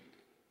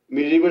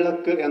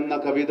മിഴിവിളക്ക് എന്ന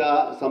കവിതാ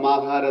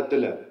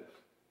സമാഹാരത്തിൽ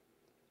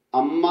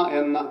അമ്മ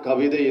എന്ന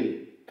കവിതയിൽ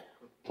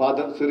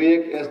ഫാദർ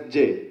സിറിയക്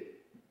എസ്.ജെ.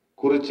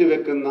 കുറിച്ചു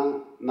വെക്കുന്ന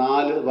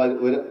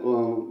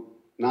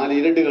 4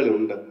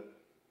 ഇരടുകളുണ്ട്.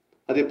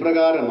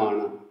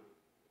 അതിപ്രകാരമാണ്: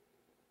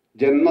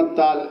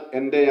 ജന്മത്താൽ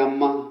എൻ്റെ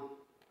അമ്മ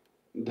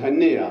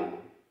ധന്യയാണ്,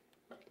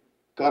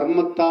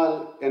 കർമ്മത്താൽ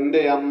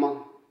എൻ്റെ അമ്മ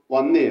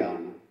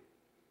വന്യയാണ്,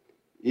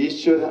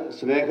 ഈശ്വര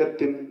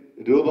സ്നേഹത്തിൻ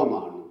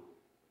രൂപമാണ്,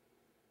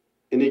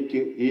 എനിക്ക്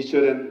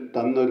ഈശ്വരൻ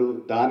തന്നൊരു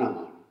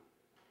ദാനമാണ്.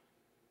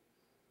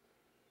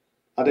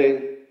 അതെ,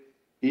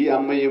 ഈ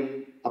അമ്മയും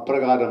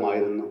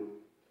അപ്രകാരമായിരുന്നു.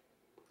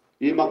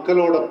 ഈ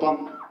മക്കളോടൊപ്പം,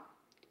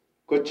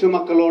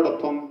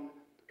 കൊച്ചുമക്കളോടൊപ്പം,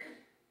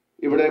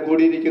 ഇവിടെ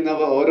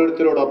കൂടിയിരിക്കുന്നവ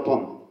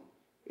ഓരോരുത്തരോടൊപ്പം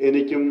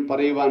എനിക്കും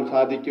പറയുവാൻ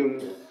സാധിക്കും: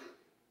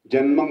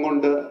 ജന്മം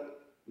കൊണ്ട്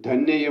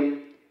ധന്യയും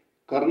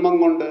കർമ്മം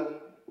കൊണ്ട്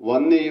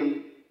വന്യയും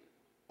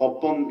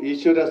ഒപ്പം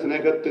ഈശ്വര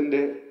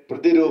സ്നേഹത്തിൻ്റെ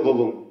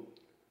പ്രതിരൂപവും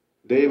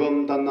ദൈവം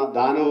തന്ന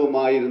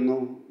ദാനവുമായിരുന്നു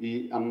ഈ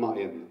അമ്മ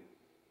എന്ന്.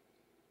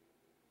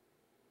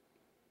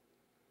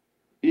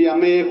 ഈ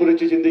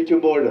അമ്മയെക്കുറിച്ച്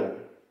ചിന്തിക്കുമ്പോൾ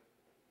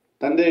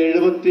തൻ്റെ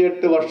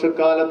 78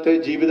 വർഷക്കാലത്തെ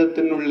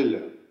ജീവിതത്തിനുള്ളിൽ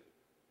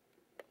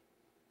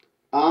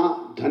ആ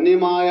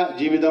ധന്യമായ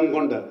ജീവിതം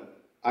കൊണ്ട്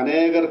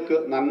അനേകർക്ക്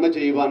നന്മ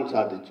ചെയ്യുവാൻ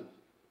സാധിച്ചു.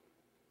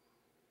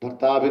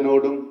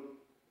 ഭർത്താവിനോടും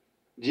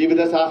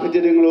ജീവിത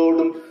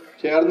സാഹചര്യങ്ങളോടും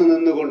ചേർന്ന്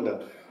നിന്നുകൊണ്ട്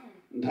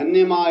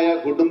ധന്യമായ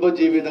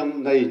കുടുംബജീവിതം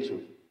നയിച്ചു.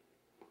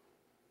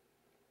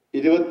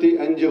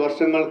 25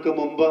 വർഷങ്ങൾക്ക്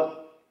മുമ്പ്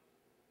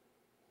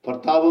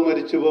ഭർത്താവ്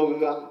മരിച്ചു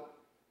പോകുക,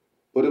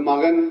 ഒരു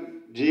മകൻ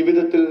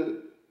ജീവിതത്തിൽ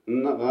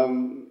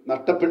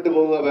നഷ്ടപ്പെട്ടു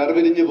പോകുക,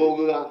 വേർപിരിഞ്ഞു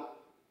പോകുക,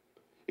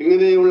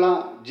 ഇങ്ങനെയുള്ള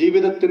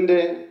ജീവിതത്തിൻ്റെ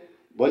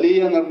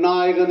വലിയ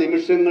നിർണായക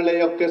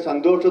നിമിഷങ്ങളെയൊക്കെ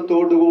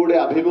സന്തോഷത്തോടുകൂടെ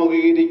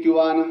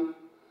അഭിമുഖീകരിക്കുവാനും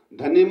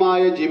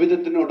ധന്യമായ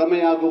ജീവിതത്തിന്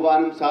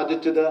ഉടമയാകുവാനും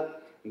സാധിച്ചത്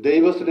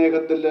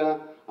ദൈവസ്നേഹത്തിൽ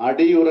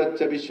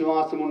അടിയുറച്ച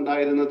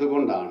വിശ്വാസമുണ്ടായിരുന്നത്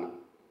കൊണ്ടാണ്.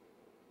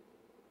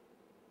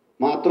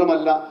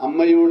 മാത്രമല്ല,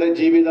 അമ്മയുടെ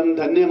ജീവിതം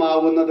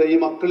ധന്യമാകുന്നത് ഈ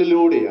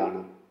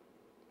മക്കളിലൂടെയാണ്.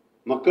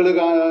 മക്കള്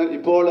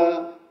ഇപ്പോൾ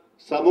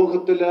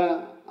സമൂഹത്തിൽ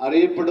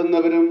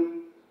അറിയപ്പെടുന്നവരും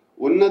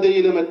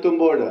ഉന്നതിയിലും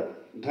എത്തുമ്പോൾ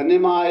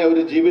ധന്യമായ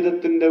ഒരു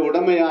ജീവിതത്തിന്റെ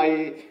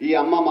ഉടമയായി ഈ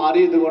അമ്മ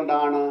മാറിയത്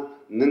കൊണ്ടാണ്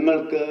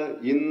നിങ്ങൾക്ക്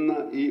ഇന്ന്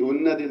ഈ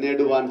ഉന്നതി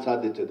നേടുവാൻ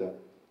സാധിച്ചത്.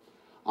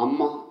 അമ്മ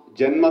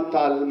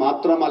ജന്മത്താൽ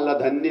മാത്രമല്ല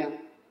ധന്യ,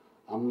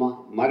 അമ്മ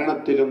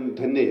മരണത്തിലും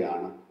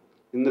ധന്യയാണ്.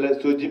 ഇന്നലെ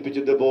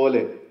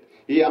സൂചിപ്പിച്ചതുപോലെ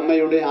ഈ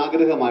അമ്മയുടെ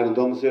ആഗ്രഹമായിരുന്നു.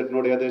 തോമസ്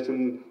ചേട്ടനോട് ഏകദേശം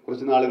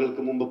കുറച്ച്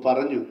നാളുകൾക്ക് മുമ്പ്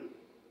പറഞ്ഞു,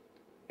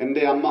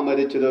 എൻ്റെ അമ്മ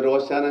മരിച്ചത്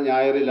ഓശാന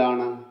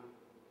ഞായറിലാണ്,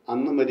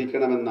 അന്ന്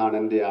മരിക്കണമെന്നാണ്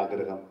എൻ്റെ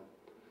ആഗ്രഹം.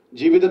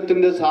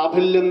 ജീവിതത്തിന്റെ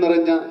സാഫല്യം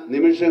നിറഞ്ഞ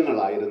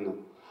നിമിഷങ്ങളായിരുന്നു.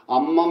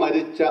 അമ്മ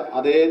മരിച്ച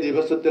അതേ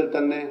ദിവസത്തിൽ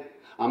തന്നെ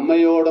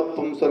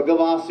അമ്മയോടൊപ്പം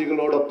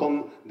സ്വർഗവാസികളോടൊപ്പം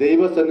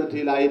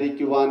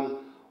ദൈവസന്നിധിയിലായിരിക്കുവാൻ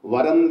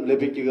വരം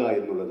ലഭിക്കുക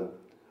എന്നുള്ളത്,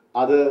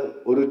 അത്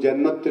ഒരു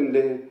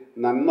ജന്മത്തിന്റെ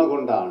നന്മ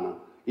കൊണ്ടാണ്.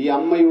 ഈ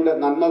അമ്മയുടെ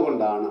നന്മ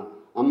കൊണ്ടാണ്,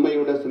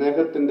 അമ്മയുടെ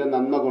സ്നേഹത്തിന്റെ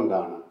നന്മ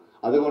കൊണ്ടാണ്.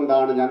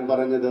 അതുകൊണ്ടാണ് ഞാൻ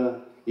പറഞ്ഞത്,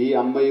 ഈ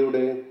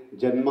അമ്മയുടെ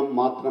ജന്മം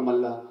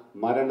മാത്രമല്ല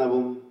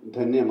മരണവും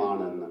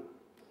ധന്യമാണെന്ന്.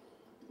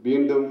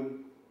 വീണ്ടും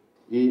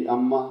ഈ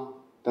അമ്മ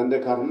തൻ്റെ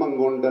കർമ്മം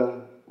കൊണ്ട്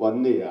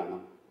വന്നിയാണ്.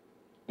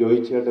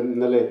 ജോയിച്ചേട്ടൻ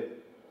ഇന്നലെ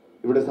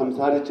ഇവിടെ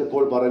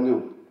സംസാരിച്ചപ്പോൾ പറഞ്ഞു,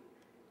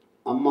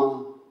 അമ്മ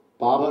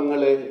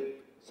പാപങ്ങളെ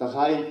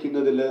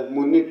സഹായിക്കുന്നതിൽ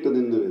മുന്നിട്ട്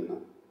നിന്നുവെന്ന്.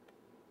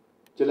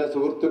 ചില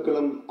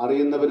സുഹൃത്തുക്കളും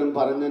അറിയുന്നവരും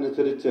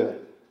പറഞ്ഞനുസരിച്ച്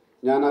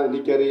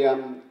എനിക്കറിയാം,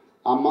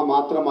 അമ്മ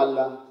മാത്രമല്ല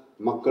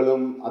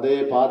മക്കളും അതേ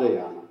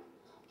പാതയാണ്.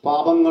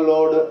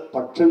 പാപങ്ങളോട്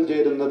പക്ഷം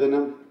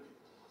ചേരുന്നതിനും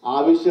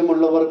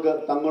ആവശ്യമുള്ളവർക്ക്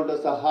തങ്ങളുടെ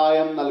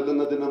സഹായം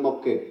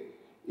നൽകുന്നതിനുമൊക്കെ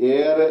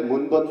ഏറെ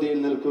മുൻപന്തിയിൽ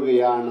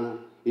നിൽക്കുകയാണ്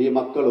ഈ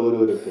മക്കൾ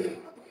ഓരോരുത്തരും.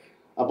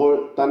 അപ്പോൾ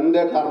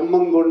തൻ്റെ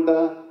കർമ്മം കൊണ്ട്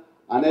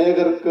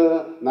അനേകർക്ക്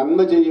നന്മ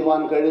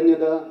ചെയ്യുവാൻ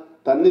കഴിഞ്ഞത്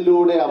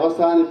തന്നിലൂടെ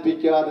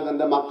അവസാനിപ്പിക്കാതെ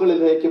തൻ്റെ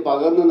മക്കളിലേക്ക്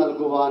പകർന്നു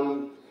നൽകുവാനും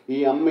ഈ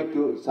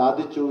അമ്മയ്ക്ക്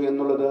സാധിച്ചു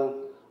എന്നുള്ളത്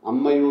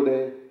അമ്മയുടെ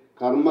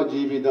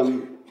കർമ്മജീവിതം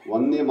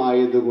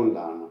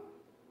വന്യമായതുകൊണ്ടാണ്.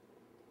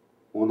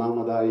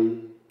 മൂന്നാമതായി,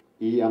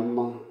 ഈ അമ്മ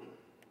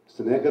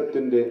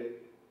സ്നേഹത്തിൻ്റെ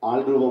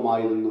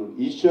ആൾരൂപമായിരുന്നു,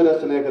 ഈശ്വര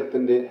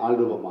സ്നേഹത്തിൻ്റെ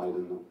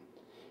ആൾരൂപമായിരുന്നു.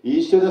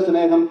 ഈശ്വര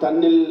സ്നേഹം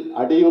തന്നിൽ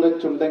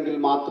അടിയുറച്ചുണ്ടെങ്കിൽ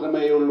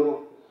മാത്രമേ ഉള്ളൂ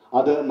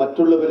അത്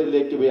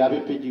മറ്റുള്ളവരിലേക്ക്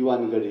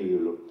വ്യാപിപ്പിക്കുവാൻ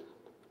കഴിയുള്ളൂ.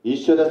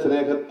 ഈശ്വര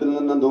സ്നേഹത്തിൽ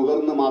നിന്ന്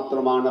നുകർന്ന്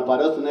മാത്രമാണ്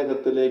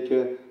പരസ്നേഹത്തിലേക്ക്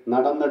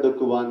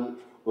നടന്നെടുക്കുവാൻ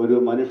ഒരു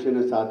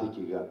മനുഷ്യന്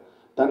സാധിക്കുക.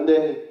 തൻ്റെ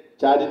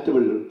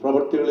ചാരിറ്റബിൾ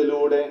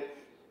പ്രവൃത്തികളിലൂടെ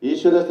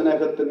ഈശ്വര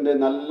സ്നേഹത്തിൻ്റെ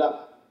നല്ല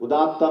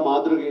ഉദാത്ത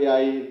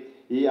മാതൃകയായി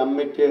ഈ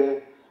അമ്മയ്ക്ക്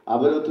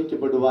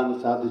അവരോധിക്കപ്പെടുവാൻ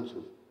സാധിച്ചു.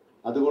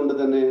 അതുകൊണ്ട്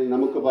തന്നെ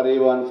നമുക്ക്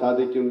പറയുവാൻ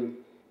സാധിക്കും,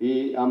 ഈ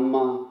അമ്മ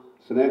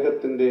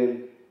സ്നേഹത്തിൻ്റെ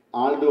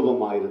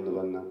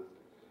ആൾരൂപമായിരുന്നുവെന്ന്.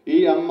 ഈ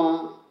അമ്മ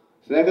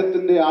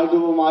സ്നേഹത്തിൻ്റെ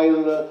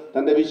ആൾരൂപമായിരുന്നത്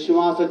തൻ്റെ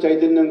വിശ്വാസ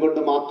ചൈതന്യം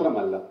കൊണ്ട്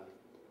മാത്രമല്ല,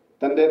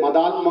 തൻ്റെ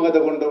മതാത്മകത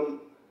കൊണ്ടും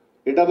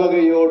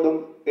ഇടവകയോടും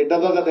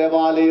ഇടവക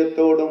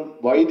ദേവാലയത്തോടും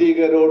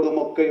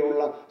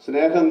വൈദികരോടുമൊക്കെയുള്ള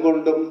സ്നേഹം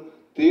കൊണ്ടും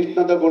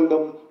തീഷ്ണത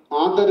കൊണ്ടും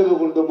ആദരവ്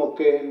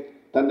കൊണ്ടുമൊക്കെ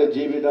തൻ്റെ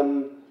ജീവിതം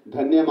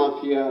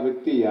ധന്യമാക്കിയ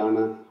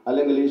വ്യക്തിയാണ്,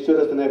 അല്ലെങ്കിൽ ഈശ്വര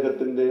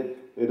സ്നേഹത്തിൻ്റെ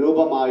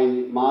രൂപമായി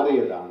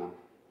മാറിയതാണ്.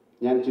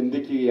 ഞാൻ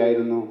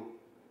ചിന്തിക്കുകയായിരുന്നു,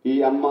 ഈ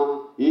അമ്മ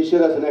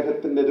ഈശ്വര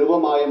സ്നേഹത്തിൻ്റെ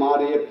രൂപമായി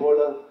മാറിയപ്പോൾ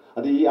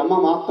അത് ഈ അമ്മ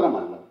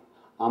മാത്രമല്ല,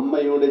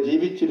 അമ്മയുടെ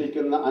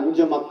ജീവിച്ചിരിക്കുന്ന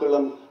 5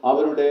 മക്കളും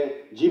അവരുടെ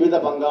ജീവിത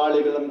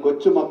പങ്കാളികളും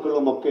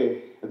കൊച്ചുമക്കളും ഒക്കെ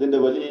ഇതിൻ്റെ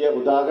വലിയ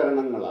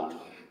ഉദാഹരണങ്ങളാണ്.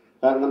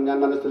 കാരണം ഞാൻ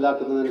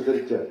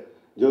മനസ്സിലാക്കുന്നതനുസരിച്ച്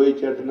ജോയി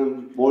ചേട്ടനും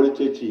മോളി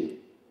ചേച്ചിയും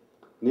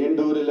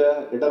നീണ്ടൂരില്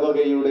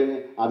ഇടവകയുടെ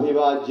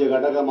അവിഭാജ്യ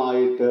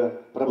ഘടകമായിട്ട്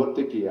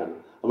പ്രവർത്തിക്കുകയാണ്.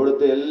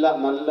 അവിടുത്തെ എല്ലാ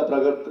നല്ല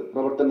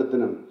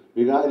പ്രവർത്തനത്തിനും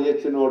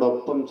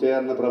വികാരിയച്ഛനോടൊപ്പം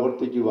ചേർന്ന്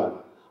പ്രവർത്തിക്കുവാൻ,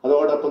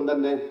 അതോടൊപ്പം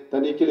തന്നെ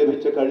തനിക്ക്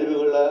ലഭിച്ച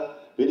കഴിവുകൾ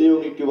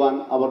വിനിയോഗിക്കുവാൻ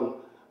അവർ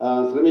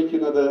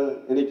ശ്രമിക്കുന്നത്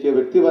എനിക്ക്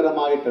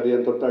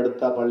വ്യക്തിപരമായിട്ടറിയാം.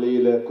 തൊട്ടടുത്ത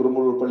പള്ളിയിൽ,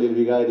 കുറുമുള്ളൂർ പള്ളിയിൽ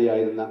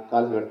വികാരിയായിരുന്ന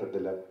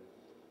കാലഘട്ടത്തിൽ.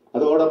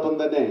 അതോടൊപ്പം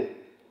തന്നെ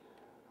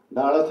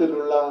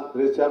ഡാളസിലുള്ള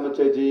ഗ്രേസ്യാമ്മ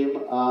ചേച്ചിയും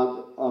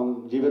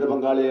ജീവിത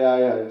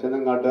പങ്കാളിയായ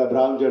ചെന്നങ്ങാട്ട്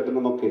അബ്രഹാം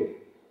ചേട്ടനുമൊക്കെ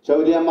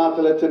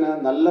ശൗര്യമാക്കലച്ഛന്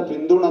നല്ല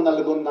പിന്തുണ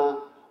നൽകുന്ന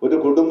ഒരു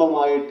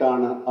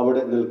കുടുംബമായിട്ടാണ്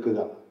അവിടെ നിൽക്കുക.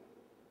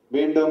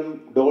 വീണ്ടും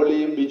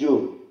ഡോളിയും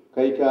ബിജുവും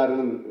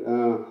കൈക്കാരനും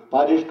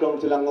പാരിഷ്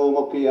കൗൺസിൽ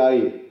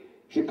അംഗവുമൊക്കെയായി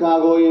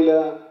ഷിക്കാഗോയിൽ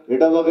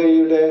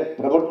ഇടവകയുടെ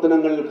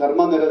പ്രവർത്തനങ്ങളിൽ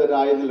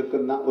കർമ്മനിരതരായി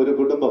നിൽക്കുന്ന ഒരു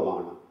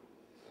കുടുംബമാണ്.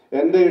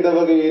 എൻ്റെ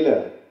ഇടവകയിൽ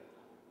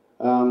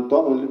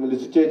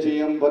ലിസി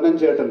ചേച്ചിയും പൊന്നൻ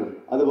ചേട്ടനും,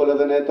 അതുപോലെ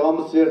തന്നെ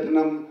തോമസ്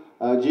ചേട്ടനും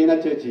ജീന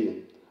ചേച്ചിയും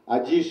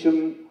അജീഷും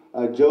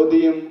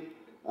ജ്യോതിയും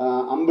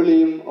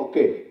അമ്പിളിയും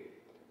ഒക്കെ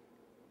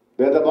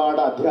വേദപാഠ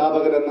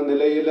അധ്യാപകരെന്ന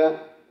നിലയിൽ,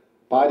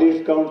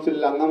 പാരിഷ് കൗൺസിൽ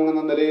അംഗം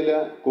എന്ന നിലയിൽ,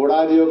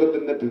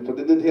 കൂടാരയോഗത്തിൻ്റെ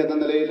പ്രതിനിധി എന്ന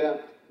നിലയിൽ,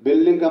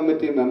 ബിൽഡിംഗ്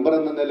കമ്മിറ്റി മെമ്പർ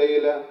എന്ന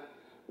നിലയിൽ,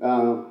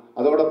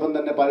 അതോടൊപ്പം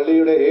തന്നെ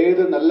പള്ളിയുടെ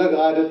ഏത് നല്ല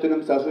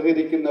കാര്യത്തിനും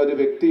സഹകരിക്കുന്ന ഒരു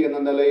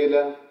വ്യക്തികളെന്ന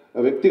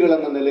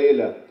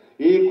നിലയിൽ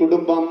ഈ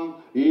കുടുംബം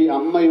ഈ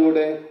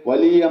അമ്മയുടെ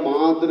വലിയ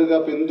മാതൃക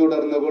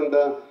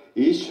പിന്തുടർന്നുകൊണ്ട്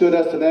ഈശ്വര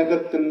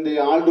സ്നേഹത്തിന്റെ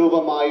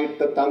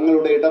ആൾരൂപമായിട്ട്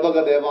തങ്ങളുടെ ഇടവക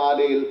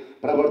ദേവാലയിൽ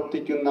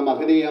പ്രവർത്തിക്കുന്ന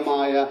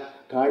മഹനീയമായ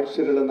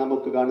കാഴ്ചകൾ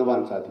നമുക്ക് കാണുവാൻ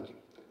സാധിക്കും.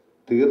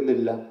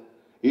 തീർന്നില്ല.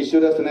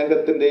 ഈശ്വര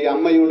സ്നേഹത്തിന്റെ ഈ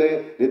അമ്മയുടെ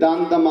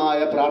നിതാന്തമായ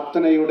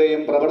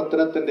പ്രാർത്ഥനയുടെയും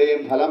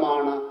പ്രവർത്തനത്തിന്റെയും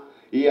ഫലമാണ്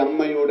ഈ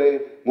അമ്മയുടെ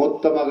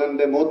മൂത്ത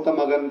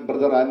മകൻ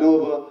ബ്രദർ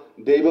അനൂപ്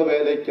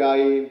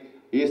ദൈവവേലയ്ക്കായി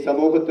ഈ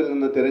സമൂഹത്തിൽ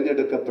നിന്ന്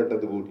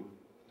തിരഞ്ഞെടുക്കപ്പെട്ടത് കൂടി.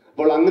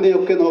 അപ്പോൾ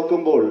അങ്ങനെയൊക്കെ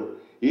നോക്കുമ്പോൾ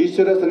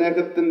ഈശ്വര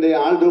സ്നേഹത്തിന്റെ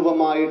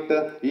ആൾരൂപമായിട്ട്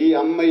ഈ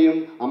അമ്മയും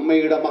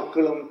അമ്മയുടെ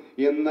മക്കളും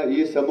ഇന്ന് ഈ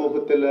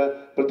സമൂഹത്തിൽ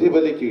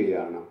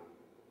പ്രതിഫലിക്കുകയാണ്.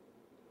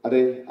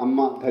 അതെ, അമ്മ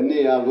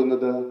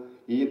ധന്യയാകുന്നത്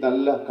ഈ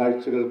നല്ല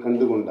കാഴ്ചകൾ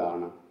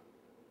കണ്ടുകൊണ്ടാണ്.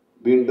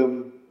 വീണ്ടും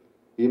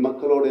ഈ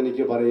മക്കളോട്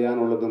എനിക്ക്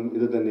പറയാനുള്ളതും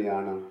ഇത്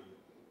തന്നെയാണ്.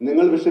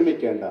 നിങ്ങൾ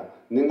വിഷമിക്കേണ്ട.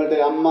 നിങ്ങളുടെ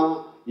അമ്മ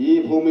ഈ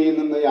ഭൂമിയിൽ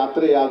നിന്ന്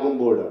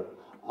യാത്രയാകുമ്പോൾ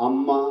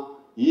അമ്മ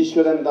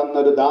ഈശ്വരൻ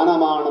തന്നൊരു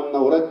ദാനമാണെന്ന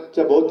ഉറച്ച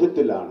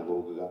ബോധ്യത്തിലാണ്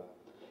പോകുക.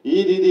 ഈ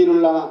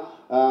രീതിയിലുള്ള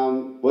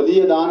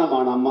വലിയ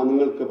ദാനമാണ് അമ്മ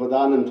നിങ്ങൾക്ക്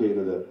പ്രദാനം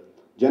ചെയ്യുന്നത്.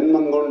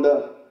 ജന്മം കൊണ്ട്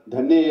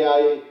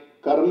ധന്യയായി,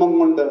 കർമ്മം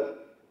കൊണ്ട്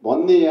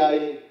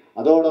വന്യയായി,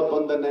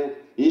 അതോടൊപ്പം തന്നെ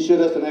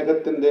ഈശ്വര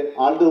സ്നേഹത്തിന്റെ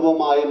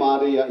ആൾരൂപമായി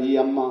മാറിയ ഈ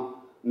അമ്മ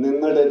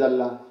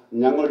നിങ്ങളുടേതല്ല,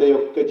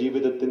 ഞങ്ങളുടെയൊക്കെ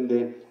ജീവിതത്തിന്റെ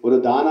ഒരു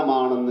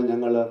ദാനമാണെന്ന്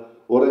ഞങ്ങൾ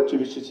ഉറച്ചു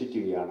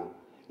വിശ്വസിക്കുകയാണ്.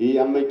 ഈ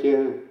അമ്മയ്ക്ക്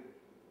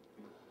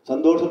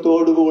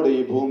സന്തോഷത്തോടുകൂടി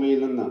ഈ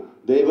ഭൂമിയിൽ നിന്ന്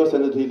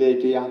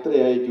ദൈവസന്നിധിയിലേക്ക്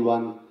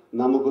യാത്രയയക്കുവാൻ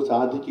നമുക്ക്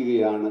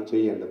സാധിക്കുകയാണ്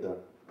ചെയ്യേണ്ടത്.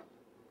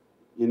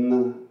 ഇന്ന്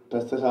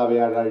പെസഹ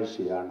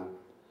വ്യാഴാഴ്ചയാണ്.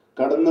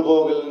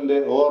 കടന്നുപോകലിന്റെ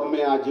ഓർമ്മ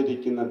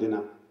ആചരിക്കുന്ന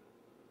ദിനം.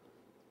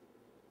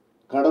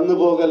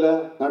 കടന്നുപോകല്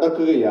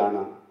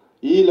നടക്കുകയാണ്.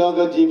 ഈ ലോക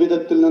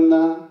ജീവിതത്തിൽ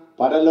നിന്ന്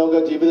പരലോക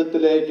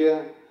ജീവിതത്തിലേക്ക്,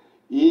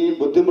 ഈ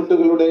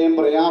ബുദ്ധിമുട്ടുകളുടെയും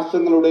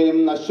പ്രയാസങ്ങളുടെയും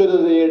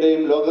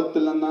നശ്വരതയുടെയും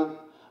ലോകത്തിൽ നിന്ന്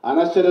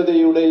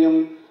അനശ്വരതയുടെയും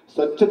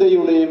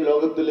സ്വച്ഛതയുടെയും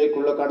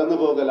ലോകത്തിലേക്കുള്ള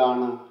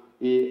കടന്നുപോകലാണ്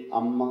ഈ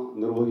അമ്മ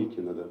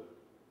നിർവഹിക്കുന്നത്.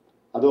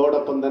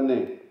 അതോടൊപ്പം തന്നെ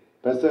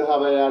പെസഹ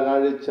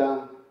വ്യാഴാഴ്ച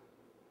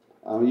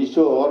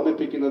ഈശോ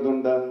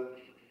ഓർമ്മിപ്പിക്കുന്നതുണ്ട്,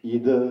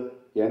 ഇത്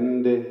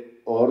എൻ്റെ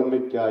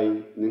ഓർമ്മയ്ക്കായി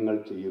നിങ്ങൾ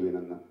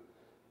ചെയ്യുവിനെന്ന്.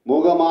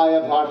 മൂകമായ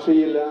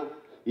ഭാഷയിൽ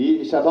ഈ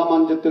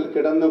ശവമഞ്ചത്തിൽ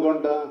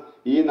കിടന്നുകൊണ്ട്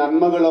ഈ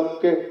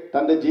നന്മകളൊക്കെ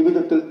തൻ്റെ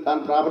ജീവിതത്തിൽ താൻ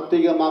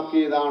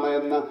പ്രാവർത്തികമാക്കിയതാണ്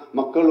എന്ന്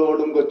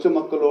മക്കളോടും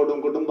കൊച്ചുമക്കളോടും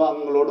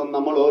കുടുംബാംഗങ്ങളോടും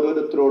നമ്മൾ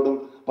ഓരോരുത്തരോടും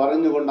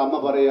പറഞ്ഞുകൊണ്ട് അമ്മ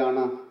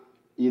പറയാണ്,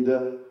 ഇത്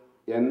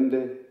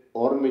എൻ്റെ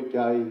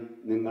ഓർമ്മയ്ക്കായി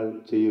നിങ്ങൾ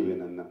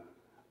ചെയ്യുവിനെന്ന്.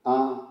 ആ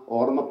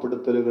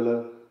ഓർമ്മപ്പെടുത്തലുകൾ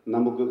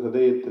നമുക്ക്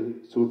ഹൃദയത്തിൽ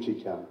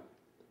സൂക്ഷിക്കാം.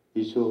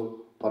 ഈശോ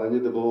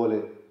പറഞ്ഞതുപോലെ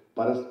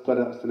പരസ്പര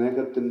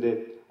സ്നേഹത്തിൻ്റെ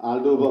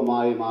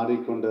ആൾരൂപമായി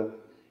മാറിക്കൊണ്ട്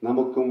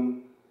നമുക്കും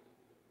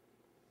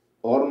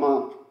ഓർമ്മ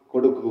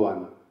കൊടുക്കുവാൻ,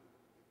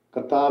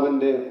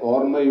 കർത്താവിൻ്റെ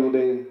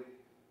ഓർമ്മയുടെ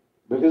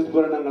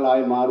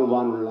ബഹിസ്ഫുരണങ്ങളായി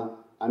മാറുവാനുള്ള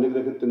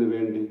അനുഗ്രഹത്തിന്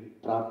വേണ്ടി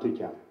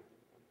പ്രാർത്ഥിക്കാം.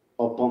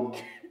 ഒപ്പം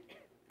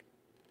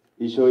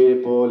ഈശോയെ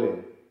പോലെ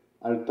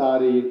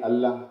അൾത്താരയിൽ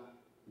അല്ല,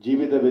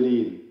 ജീവിത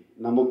ബലിയിൽ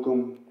നമുക്കും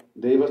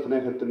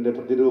ദൈവസ്നേഹത്തിൻ്റെ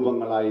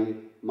പ്രതിരൂപങ്ങളായി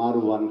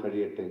മാറുവാൻ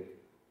കഴിയട്ടെ.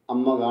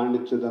 അമ്മ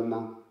കാണിച്ചു തന്ന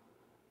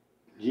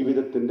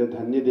ജീവിതത്തിൻ്റെ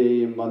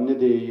ധന്യതയെയും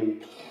വന്യതയെയും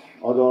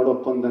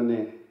അതോടൊപ്പം തന്നെ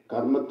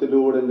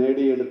കർമ്മത്തിലൂടെ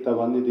നേടിയെടുത്ത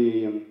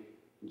വന്യതയെയും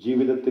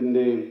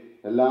ജീവിതത്തിൻ്റെ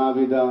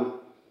എല്ലാവിധ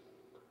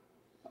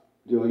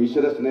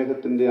ഈശ്വര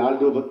സ്നേഹത്തിൻ്റെ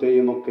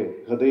ആൾരൂപത്തെയും ഒക്കെ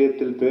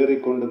ഹൃദയത്തിൽ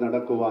പേറിക്കൊണ്ട്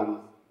നടക്കുവാൻ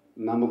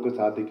നമുക്ക്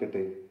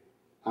സാധിക്കട്ടെ.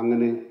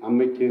 അങ്ങനെ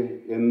അമ്മയ്ക്ക്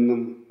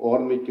എന്നും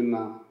ഓർമ്മിക്കുന്ന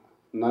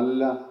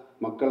നല്ല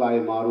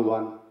മക്കളായി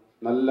മാറുവാൻ,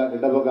 നല്ല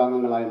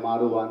ഇടവകാംഗങ്ങളായി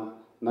മാറുവാൻ,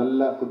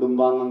 നല്ല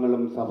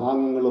കുടുംബാംഗങ്ങളും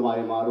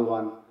സഭാംഗങ്ങളുമായി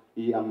മാറുവാൻ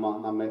ഈ അമ്മ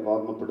നമ്മെ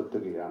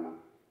ഓർമ്മപ്പെടുത്തുകയാണ്.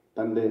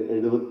 തൻ്റെ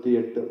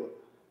 78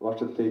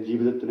 വർഷത്തെ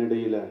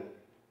ജീവിതത്തിനിടയിൽ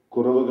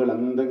കുറവുകൾ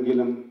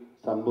എന്തെങ്കിലും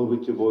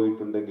സംഭവിച്ചു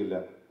പോയിട്ടുണ്ടെങ്കിൽ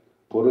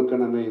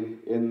പൊറുക്കണമേ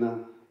എന്ന്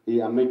ഈ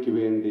അമ്മയ്ക്ക്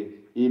വേണ്ടി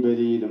ഈ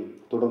ബലിയിലും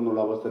തുടർന്നുള്ള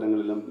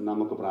അവസരങ്ങളിലും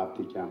നമുക്ക്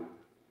പ്രാർത്ഥിക്കാം.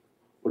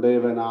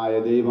 ഉടയവനായ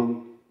ദൈവം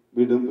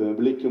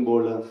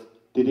വിളിക്കുമ്പോൾ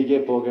തിരികെ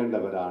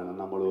പോകേണ്ടവരാണ്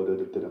നമ്മൾ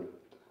ഓരോരുത്തരും.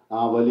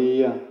 ആ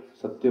വലിയ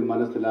സത്യം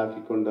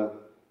മനസ്സിലാക്കിക്കൊണ്ട്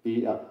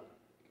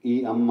ഈ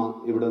അമ്മ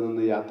ഇവിടെ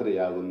നിന്ന്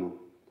യാത്രയാകുന്നു.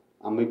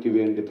 അമ്മയ്ക്ക്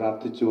വേണ്ടി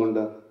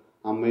പ്രാർത്ഥിച്ചുകൊണ്ട്,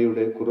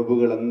 അമ്മയുടെ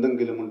കുറവുകൾ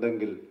എന്തെങ്കിലും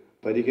ഉണ്ടെങ്കിൽ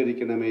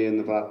പരിഹരിക്കണമേ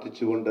എന്ന്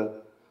പ്രാർത്ഥിച്ചുകൊണ്ട്,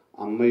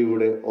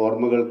 അമ്മയുടെ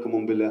ഓർമ്മകൾക്ക്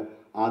മുമ്പിൽ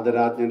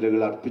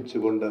ആദരാജ്ഞലികൾ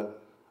അർപ്പിച്ചുകൊണ്ട്,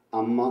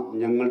 അമ്മ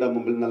ഞങ്ങളുടെ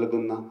മുമ്പിൽ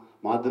നൽകുന്ന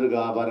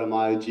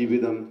മാതൃകാപരമായ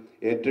ജീവിതം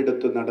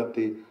ഏറ്റെടുത്ത്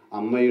നടത്തി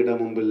അമ്മയുടെ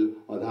മുമ്പിൽ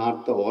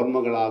യഥാർത്ഥ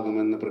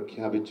ഓർമ്മകളാകുമെന്ന്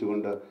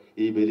പ്രഖ്യാപിച്ചുകൊണ്ട്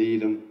ഈ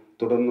ബലിയിലും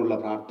തുടർന്നുള്ള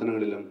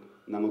പ്രാർത്ഥനകളിലും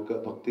നമുക്ക്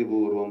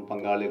ഭക്തിപൂർവം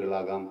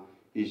പങ്കാളികളാകാം.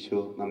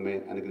 ഈശോ നമ്മെ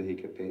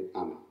അനുഗ്രഹിക്കട്ടെ.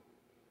 ആമേൻ.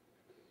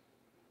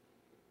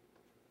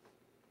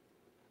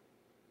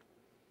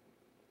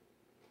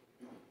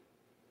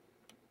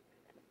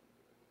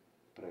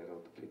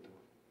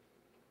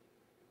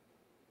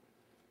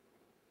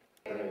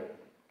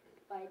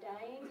 By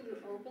dying, you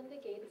open the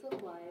gates of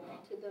life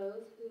to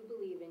those who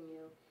believe in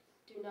you.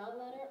 Do not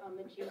let our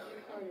Amachi be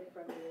parted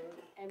from you,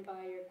 and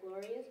by your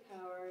glorious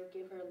power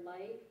give her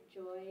light,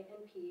 joy,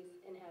 and peace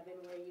in heaven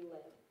where you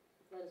live.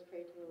 Let us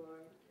pray to the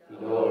Lord.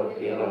 Lord,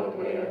 hear our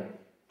prayer.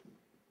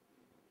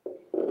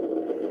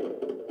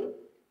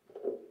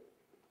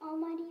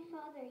 Almighty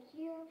Father,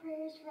 hear our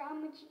prayers for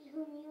Amachi,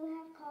 whom you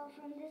have called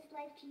from this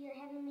life to your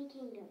heavenly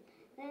kingdom.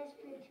 Let us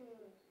pray to the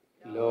Lord.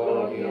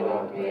 Lord, hear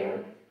our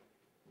prayer.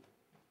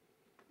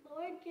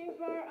 Lord,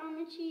 give our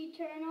Amachi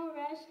eternal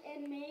rest,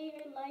 and may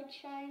your light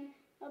shine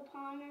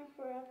upon her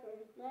forever.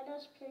 Let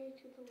us pray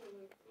to the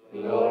Lord.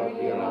 Lord,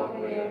 hear our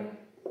prayer.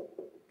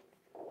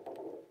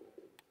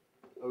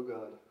 O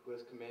God, who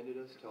has commanded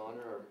us to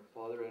honor our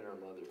father and our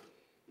mother,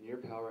 in your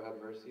power have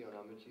mercy on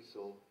Amachi's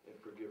soul and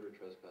forgive her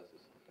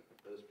trespasses.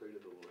 Let us pray to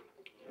the Lord.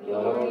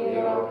 Lord,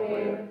 hear our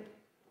prayer.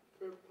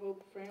 For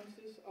Pope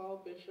Francis,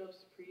 all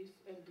bishops, priests,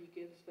 and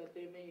deacons, that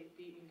they may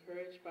be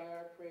encouraged by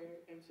our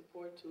prayer and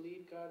support to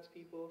lead God's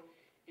people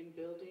in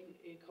building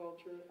a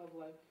culture of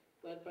life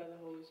led by the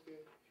Holy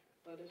Spirit.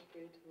 Let us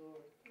pray to the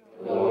Lord.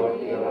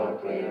 Lord, hear our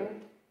prayer.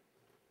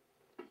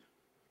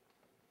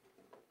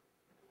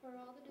 For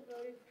all the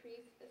devoted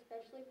priests,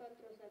 especially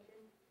patrocession,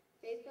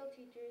 faith-filled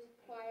teachers,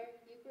 choir,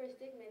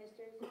 Eucharistic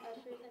ministers,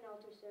 ushers, and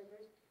altar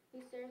servers, who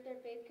serve their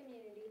faith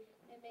community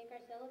and make our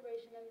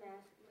celebration of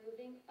Mass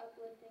moving,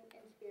 uplifting,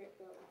 and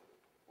spirit-filled.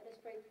 Let us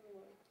pray to the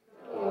Lord.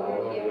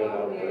 Lord, hear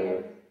our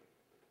prayer.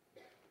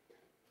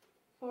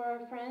 For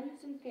our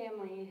friends and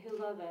family who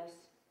love us,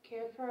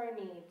 care for our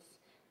needs,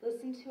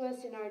 listen to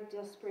us in our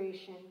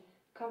desperation,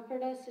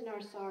 comfort us in our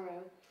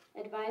sorrow,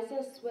 advise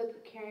us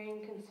with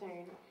caring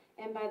concern,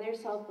 and by their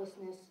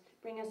selflessness,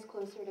 bring us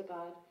closer to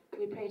God,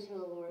 we pray to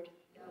the Lord.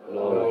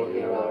 Lord,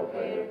 hear our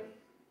prayer.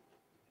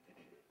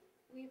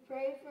 We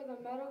pray for the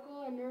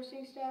medical and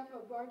nursing staff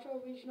of Bartow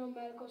Regional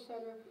Medical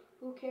Center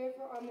who care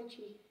for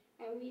Amachi,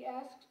 and we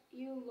ask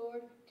you,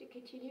 Lord, to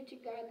continue to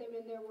guide them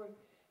in their work.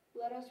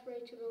 Let us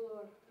pray to the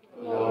Lord.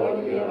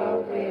 Lord, hear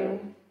our prayer.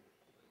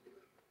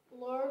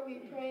 Lord, we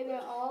pray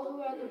that all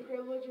who have the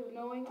privilege of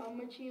knowing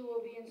Amachi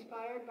will be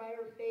inspired by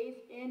her faith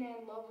in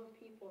and love of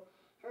people,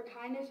 her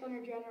kindness and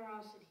her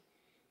generosity.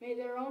 May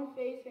their own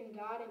faith in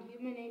God and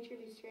human nature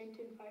be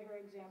strengthened by her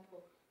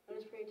example. Let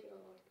us pray to the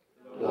Lord.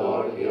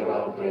 Lord, hear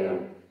our prayer.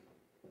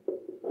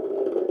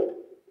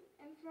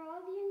 And for all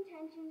the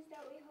intentions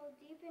that we hold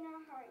deep in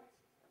our hearts,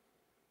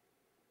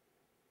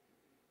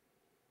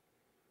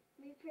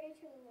 we pray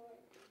to the Lord.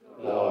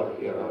 Lord,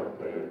 hear our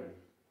prayer.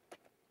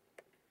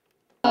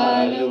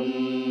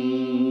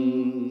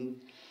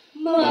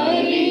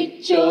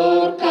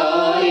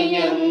 മരിച്ചോർക്കായി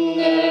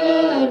ഞങ്ങൾ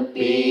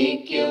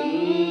അർപ്പിക്കും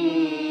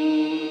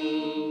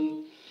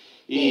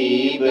ഈ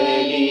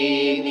ബലി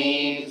നീ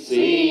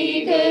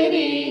സ്വീകരിച്ചാലും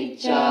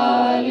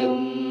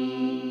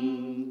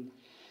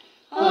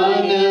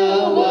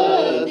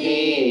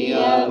അനവധി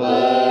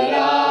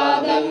അപരാധങ്ങൾ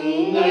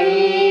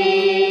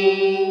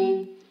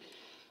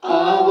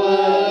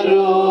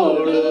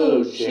അവരോട്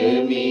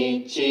ക്ഷമിച്ചിടണേ.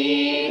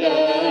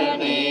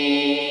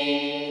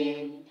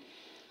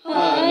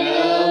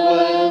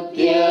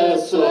 അനവധ്യ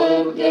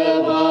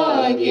സ്വർഗഭാഗ്യത്തിൽ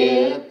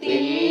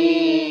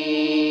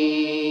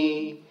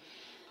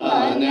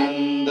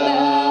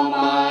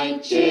അനന്തമായി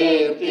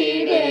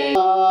ചേർത്തിടേ.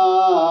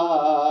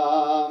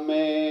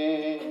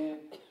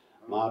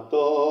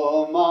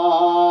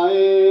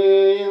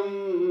 മാത്തോമായെയും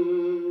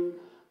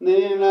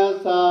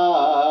നിണസാക്ഷികളെയും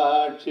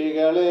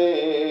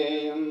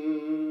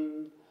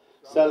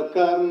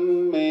സൽക്കർമ്മികളെയും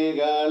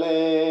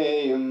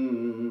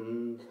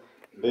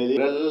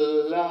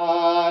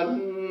ബലികളെല്ലാരും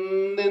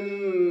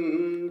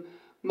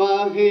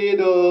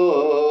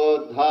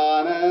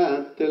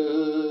മഹിരോദ്ധാനത്തിൽ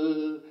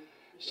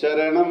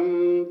ശരണം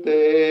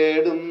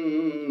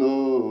തേടുന്നു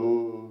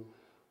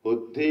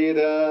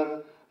ഉദ്ധിതർ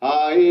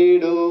ആയിടുവാൻ.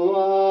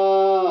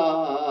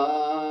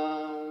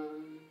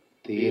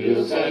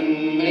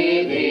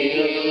 തിരുസന്നിധിയിൽ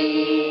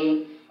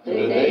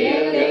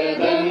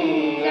ഹൃദയഗതങ്ങൾ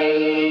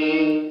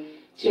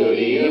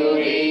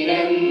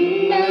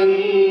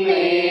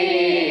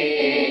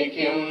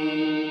ചൊരിയുവിനെന്നേക്കും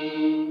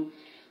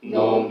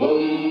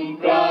നോമ്പും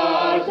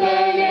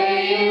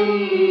പ്രാർത്ഥനയും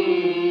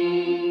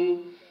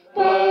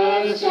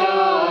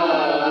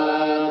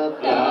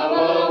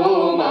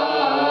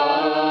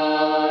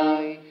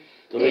പശ്ചാത്താപവുമായി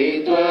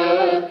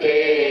ത്രിത്വത്തെ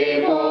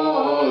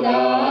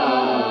മോദാൻ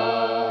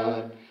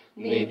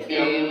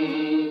നിത്യം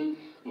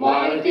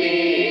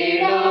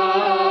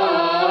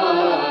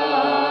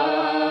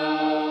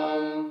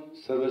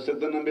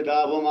സർവശക്തനും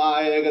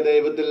പിതാവുമായ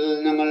ഏകദൈവത്തിൽ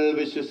ഞങ്ങൾ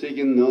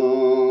വിശ്വസിക്കുന്നു.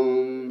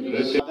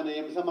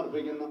 പ്രാർത്ഥനയും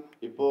സമർപ്പിക്കുന്നു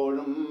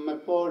ഇപ്പോഴും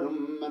എപ്പോഴും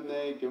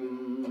എന്നേക്കും.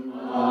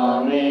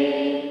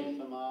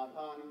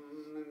 സമാധാനം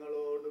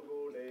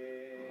നിങ്ങളോടുകൂടെ.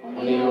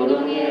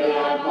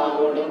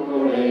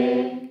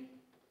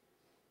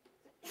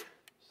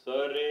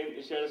 സഹോദരരെയും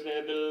ഈശോയുടെ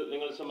സ്നേഹത്തിൽ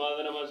നിങ്ങൾ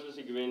സമാധാനം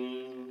ആശ്വസിക്കുവിൻ.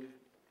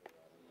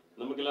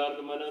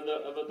 നമുക്കെല്ലാവർക്കും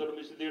അബദ്ധത്തോടും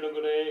വിശുദ്ധിയോടും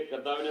കൂടെ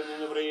കർത്താവിനെ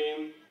നിന്ന്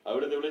പറയുകയും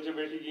അവിടുത്തെ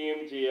വിളിച്ചപേക്ഷിക്കുകയും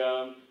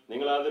ചെയ്യാം.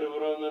 നിങ്ങൾ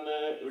ആദരപൂർവ്വം നിന്ന്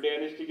ഇവിടെ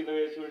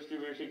അനുഷ്ഠിക്കുന്നവയെ സൂക്ഷിച്ച്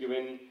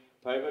വീക്ഷിക്കുവിൻ.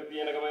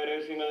 ഭയഭക്തിജനകമായ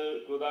രഹസ്യങ്ങൾ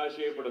കൂദാശ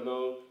ചെയ്യപ്പെടുന്നു.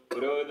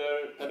 പുരോഹിതർ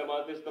തന്റെ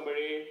മാധ്യസ്ഥം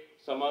വഴി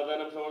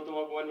സമാധാനം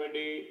സമർത്ഥമാക്കുവാൻ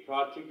വേണ്ടി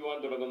പ്രാർത്ഥിക്കുവാൻ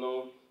തുടങ്ങുന്നു.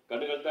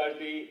 കണ്ണുകൾ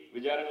താഴ്ത്തി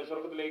വിചാരങ്ങൾ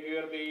സ്വർഗത്തിലേക്ക്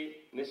ഉയർത്തി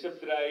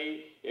നിശബ്ദരായി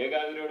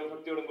ഏകാഗ്രതയോടും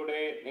ഭക്തിയോടും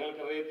കൂടെ നിങ്ങൾ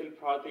ഹൃദയത്തിൽ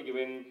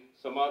പ്രാർത്ഥിക്കുവിൻ.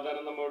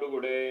 സമാധാനം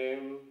നമ്മോടുകൂടെ.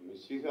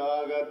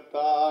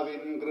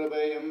 മിശിഹാകർത്താവിൻ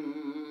കൃപയും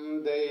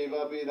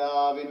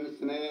ദൈവപിതാവിൻ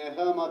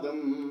സ്നേഹമതും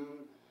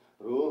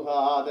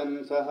റൂഹാദൻ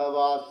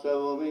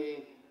സഹവാസവുമേ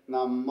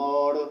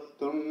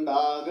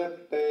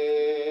നമ്മോടൊത്തുണ്ടാകട്ടെ.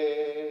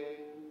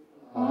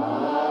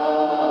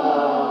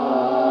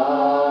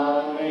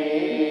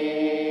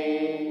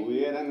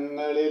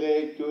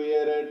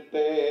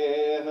 ഉയരങ്ങളിലേക്കുയരട്ടെ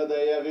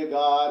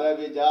ഹൃദയവികാര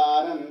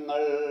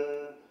വിചാരങ്ങൾ,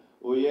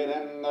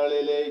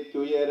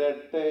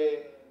 ഉയരങ്ങളിലേക്കുയരട്ടെ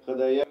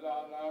ഹൃദയ എല്ലാ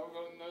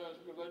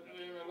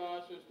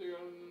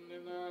സൃഷ്ടികളിൽ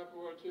നിന്ന്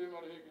പുകഴ്ചയും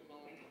അർഹിക്കുന്നു.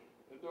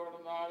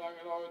 തുടർന്നാൽ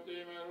അങ്ങ്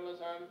ലോകത്തെയും മേലുള്ള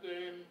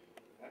സകലത്തെയും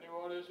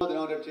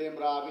രക്ഷയും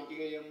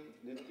പ്രാപിക്കുകയും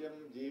നിത്യം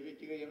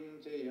ജീവിക്കുകയും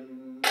ചെയ്യും.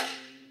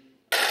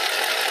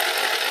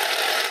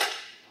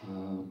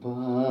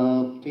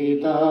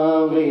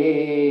 പിതാവേ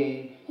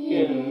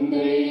എൻ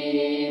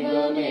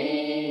ദൈവമേ,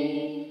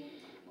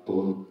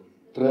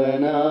 പുത്രനാമേശുവേ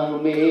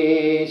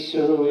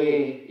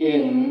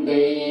എൻ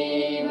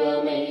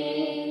ദൈവമേ,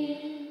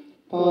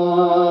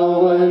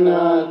 പാവനാത്മാവേ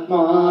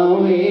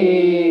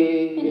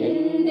എൻ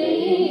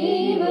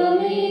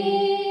ദൈവമേ,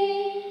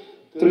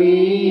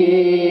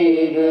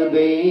 ത്രിയേക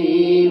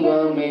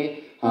ദൈവമേ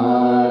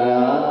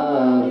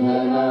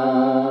ആരാധന.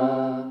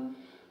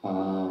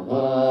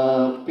 ആവാ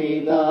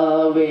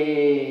പിതാവേ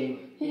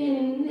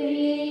എൻ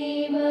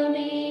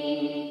ദൈവമേ,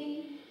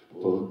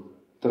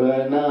 പുത്രനാമേശുവേ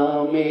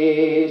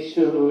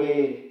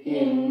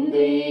എൻ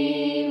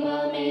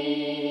ദൈവമേ,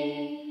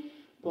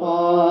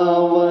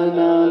 പാവനാത്മാവേ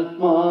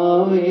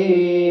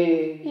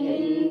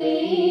എൻ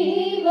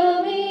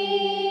ദൈവമേ,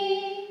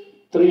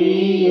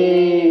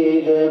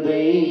 ത്രിയേക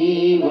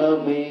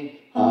ദൈവമേ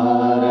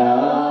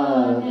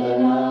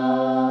ആരാധന.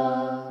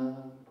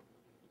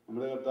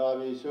 നമ്മുടെ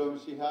കർത്താവ്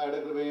ഈശോമിശിഹായുടെ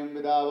കൃപയും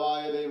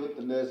പിതാവായ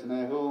ദൈവത്തിന്റെ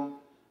സ്നേഹവും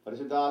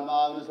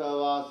പരിശുദ്ധാത്മാവിന്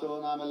സഹവാസവും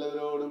നാം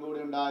എല്ലാവരോടും കൂടി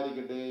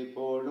ഉണ്ടായിരിക്കട്ടെ,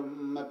 ഇപ്പോഴും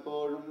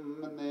എപ്പോഴും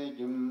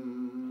എന്നേക്കും.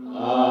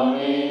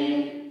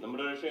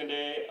 നമ്മുടെ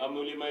രക്ഷയുടെ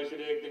അമൂല്യമായ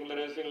ശരീരത്തിന്റെ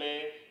രഹസ്യങ്ങളെ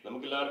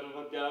നമുക്ക് എല്ലാവർക്കും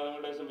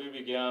ഭക്തിയാഗങ്ങളെ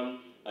സമീപിക്കാം.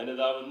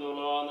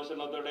 അനുതാപെന്നുള്ള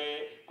നശനത്തോടെ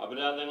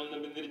അപരാധങ്ങളിൽ നിന്ന്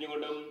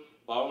പിന്തിരിഞ്ഞുകൊണ്ടും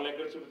പാവങ്ങളെ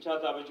കുറിച്ച്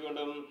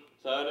പശ്ചാത്താപിച്ചുകൊണ്ടും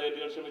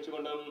സഹരേറ്റുകൾ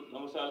ശ്രമിച്ചുകൊണ്ടും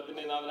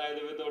നമസ്കാരത്തിന്റെ നാഥനായ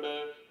ദൈവത്തോട്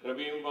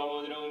കൃപയും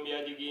പാമോദനവും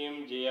യാചിക്കുകയും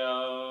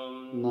ചെയ്യാം.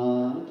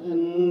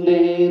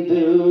 നാഥന്റെ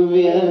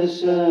ദിവ്യ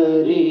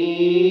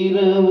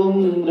ശരീരവും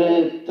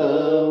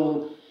രക്തവും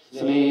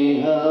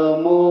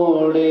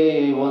സ്നേഹമോടെ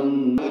വന്നു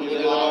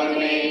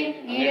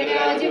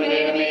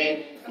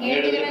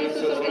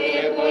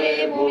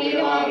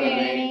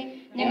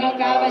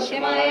ഞങ്ങൾക്ക്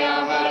ആവശ്യമായ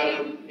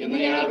ആഹാരം ഇന്ന്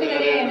ഞങ്ങൾക്ക്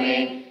തരണമേ.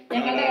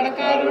 ഞങ്ങളുടെ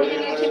കടക്കാരോട്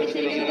ഞങ്ങൾ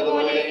ക്ഷമിച്ചിരിക്കുന്നത്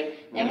പോലെ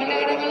ഞങ്ങളുടെ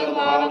കടങ്ങളും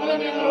പാവങ്ങളും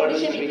ഞങ്ങളോട്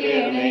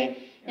ക്ഷമിക്കണമേ.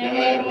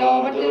 ഞങ്ങളെ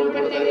പ്രലോഭനത്തിൽ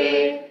ഉൾപ്പെടുത്തരുതേ,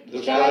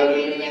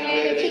 ദുഷ്ടാരൂപിയിൽ നിന്ന്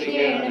ഞങ്ങളെ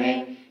രക്ഷിക്കണമേ.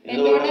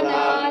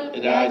 എന്തുകൊണ്ടെന്നാൽ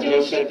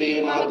രാജ്യവും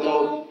ശക്തിയും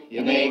മഹത്വവും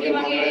എന്നേക്കും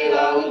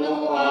അങ്ങയുടേതാകുന്നു.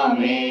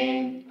 ആമേൻ.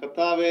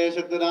 കർത്താവേ,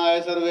 ശക്തനായ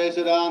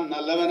സർവേശ്വര,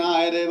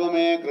 നല്ലവനായ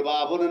ദൈവമേ,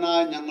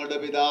 കൃപാപൂർണനായ ഞങ്ങളുടെ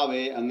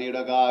പിതാവേ,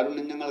 അങ്ങയുടെ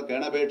കാരുണ്യം ഞങ്ങൾ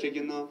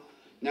കേണപേക്ഷിക്കുന്നു.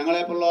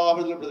 ഞങ്ങളെ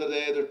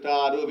പ്രലോഭനത്തിൽപ്പെടുത്തരുതേ,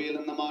 ദുഷ്ടാരൂപിയിൽ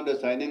നിന്നും അവന്റെ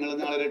സൈന്യങ്ങളിൽ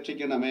ഞങ്ങളെ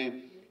രക്ഷിക്കണമേ.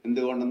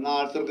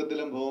 എന്തുകൊണ്ടെന്നാൽ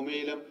സ്വർഗത്തിലും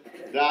ഭൂമിയിലും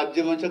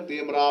രാജ്യവും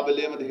ശക്തിയും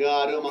പ്രാബല്യവും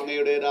അധികാരവും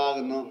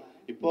അങ്ങയുടേതാകുന്നു,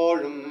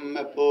 ഇപ്പോഴും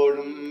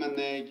എപ്പോഴും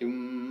എന്നേക്കും.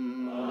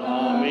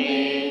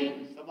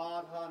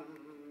 സമാധാനം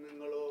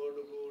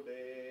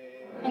നിങ്ങളോടുകൂടെ.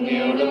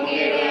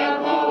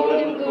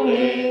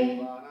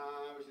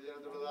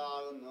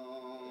 വിശുദ്ധത്തുള്ളതാകുന്നു.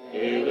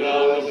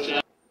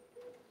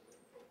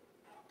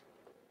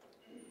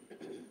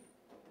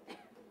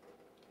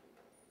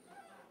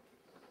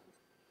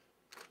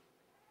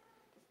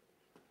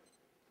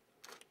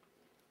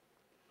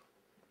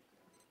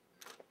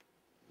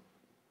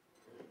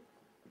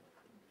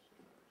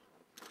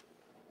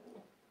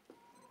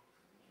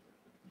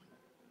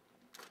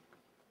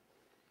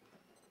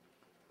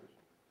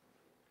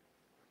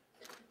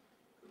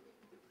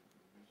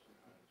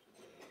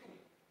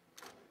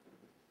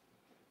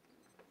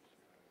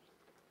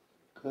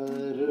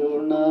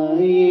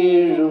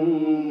 കരുണയേഴും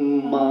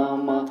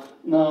മമ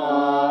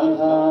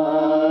നാഥായെന്നെ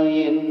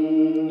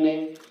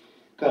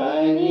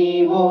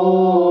കനിവോടോർക്കണമേ.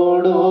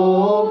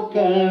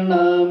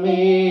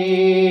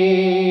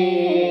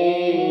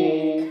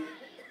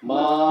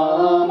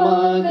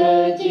 മാമക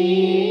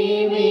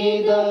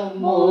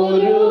ജീവിതം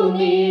ഒരു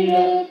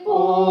നിഴൽ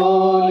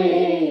പോലെ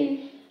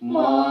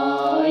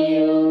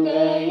മായുകയാണീ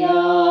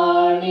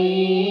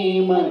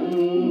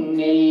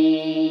മണ്ണിൽ.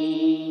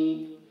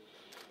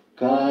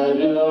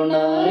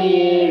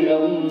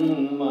 കരുണയേഴും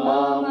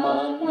മമ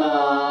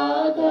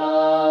നാഥായെന്നെ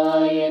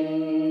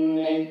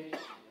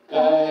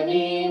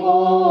കനിവോടോർക്കണമേ.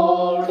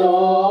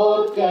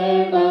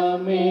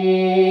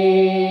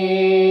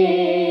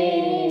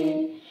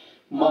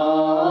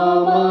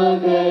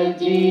 മാമക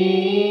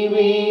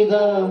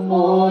ജീവിതം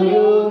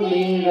ഒരു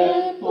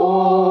നിഴൽ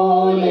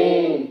പോലെ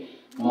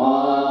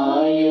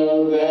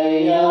മായുകയാണീ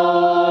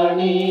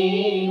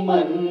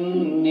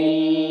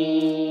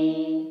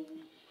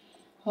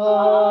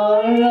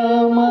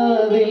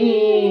ആഴമതിൽ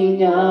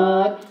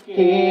ഞാൻ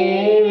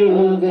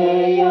കേഴുകയാണ്,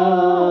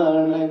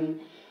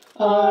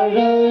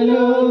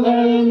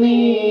 ആഴലുകൾ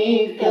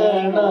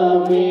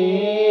നീക്കണമേ.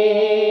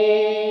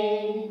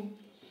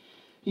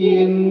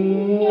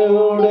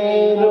 എന്നുടെ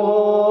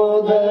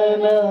രോദനമിനദം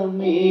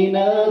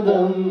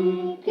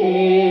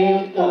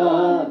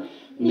കേൾക്കാൻ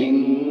നിൻ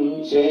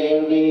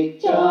ചെവി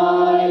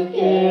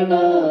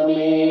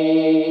ചായ്ക്കണമേ.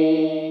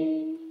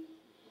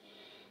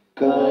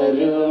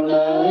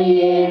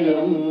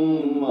 കരുണയെഴും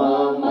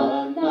മമ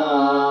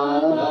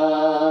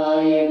നാഥായെന്നെ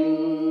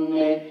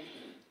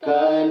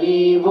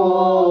കനിവോടോർക്കണമേ.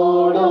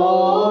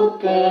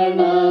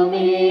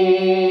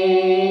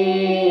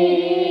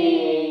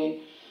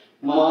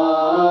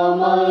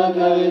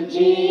 മാമകൾ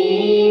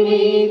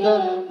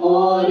ജീവിതം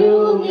ഒരു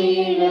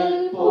നിഴൽ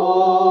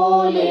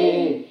പോലെ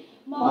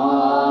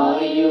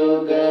മായുകയാണീ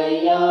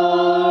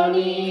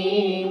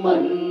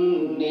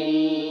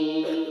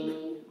മണ്ണിൽ.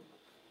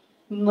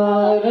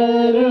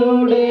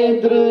 നരരുടെ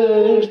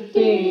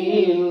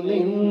ദൃഷ്ടിയിൽ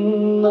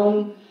നിന്നും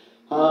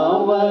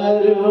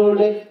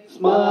അവരുടെ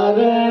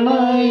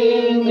സ്മരണയിൽ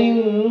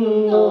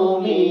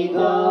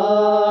നിന്നുമിതാ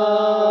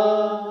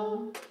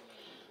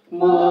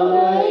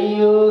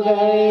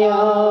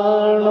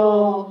മറയുകയാണോ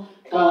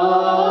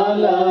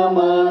കാലമതെന്നോട്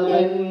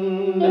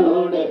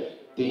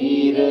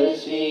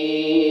തിരശീലയതിനുള്ളിൽ.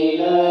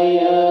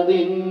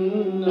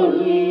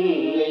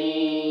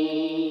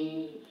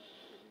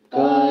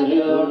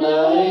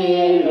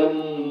 കരുണയെഴും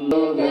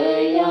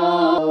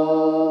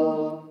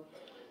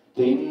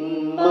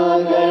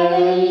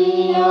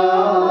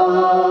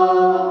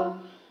തിന്മകളെല്ലാം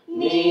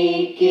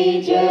നീക്കി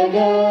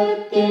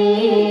ജഗത്തിൽ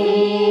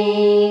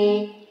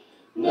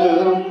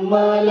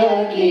നിർമ്മല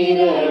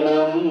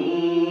കിരണം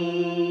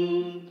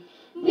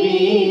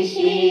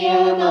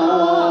വീശിയനാഥ.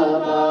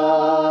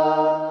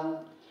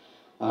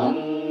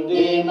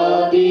 അന്തിമ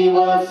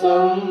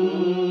ദിവസം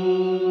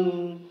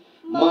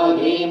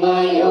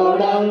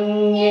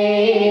മഹിമയോടങ്ങേ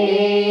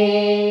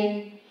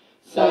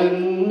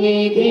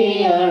സന്നിധിയണയാൻ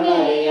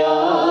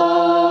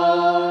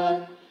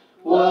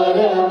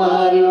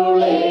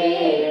വരമരുളേണം.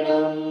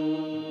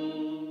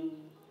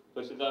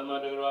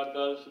 പരിശുദ്ധാത്മാവിന്റെ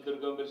കൃപാത്താൽ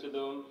ശുദ്ധർക്കും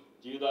പരിശുദ്ധവും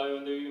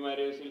ജീവിതായും ദേവിയുമായ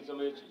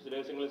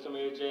രഹസ്യങ്ങളിൽ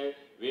സമീപിച്ച്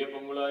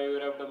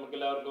വിയപ്പുകളായവരവിടെ നമുക്ക്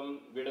എല്ലാവർക്കും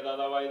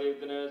വീടദാതാവായ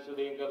ദൈവത്തിന്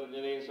സ്തുതിയും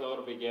കൃതജ്ഞതയും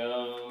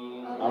സമർപ്പിക്കാം.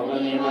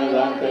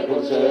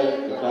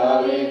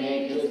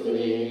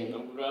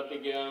 നമുക്ക്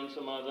പ്രാർത്ഥിക്കാം.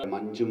 സമാധാനം.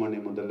 5 മണി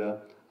മുതൽ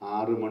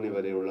 6 മണി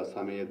വരെയുള്ള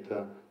സമയത്ത്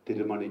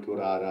തിരുമണിക്കൂർ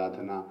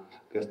ആരാധന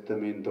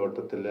ഗസ്തമീൻ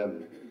തോട്ടത്തിൽ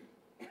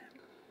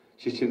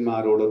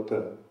ശിഷ്യന്മാരോടൊത്ത്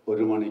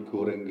 1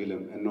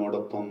 മണിക്കൂറെങ്കിലും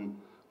എന്നോടൊപ്പം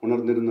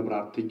ഉണർന്നിരുന്ന്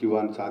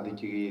പ്രാർത്ഥിക്കുവാൻ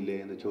സാധിക്കുകയില്ലേ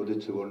എന്ന്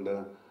ചോദിച്ചുകൊണ്ട്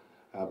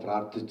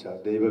പ്രാർത്ഥിച്ച,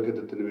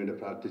 ദൈവഹിതത്തിന് വേണ്ടി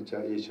പ്രാർത്ഥിച്ച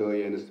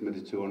ഈശോയെ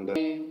അനുസ്മരിച്ചുകൊണ്ട്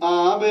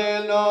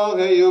ആബേൽ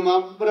നോഹയും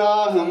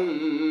അബ്രാഹം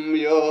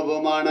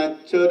യോബും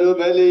അണച്ചൊരു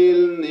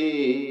ബലിയിൽ നീ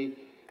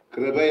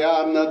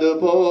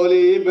കൃപയാർന്നതുപോലെ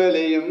ഈ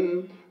ബലിയും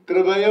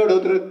കൃപയോട്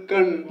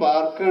തൃക്കൺ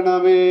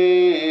പാർക്കണമേ.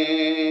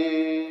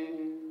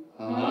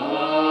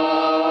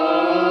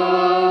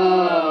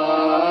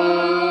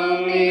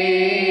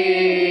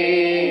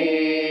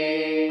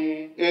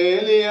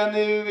 ഏലിയ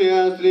ദിവ്യ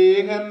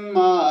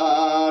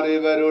ശ്രീഹന്മാർ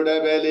ഇവരുടെ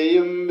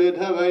ബലിയും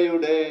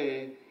വിധവയുടെ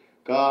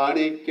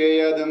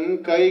കാണിക്കയതും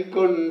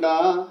കൈക്കൊണ്ട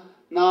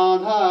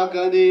നാഥ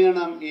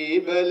കനിയണം ഈ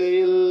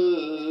ബലിയിൽ.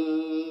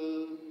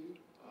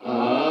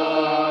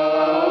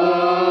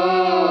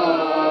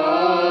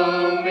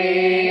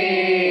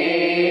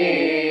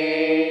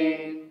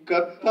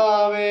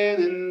 കർത്താവേ,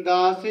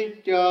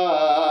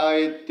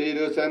 നിന്ദാസിക്കായി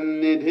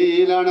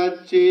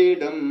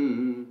തിരുസന്നിധിയിലണച്ചിടും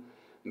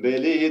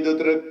ബലിതു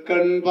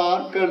തൃക്കൺ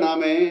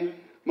പാർക്കണമേ.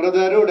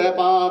 മൃതരുടെ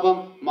പാപം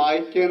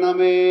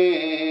മായ്ക്കണമേ.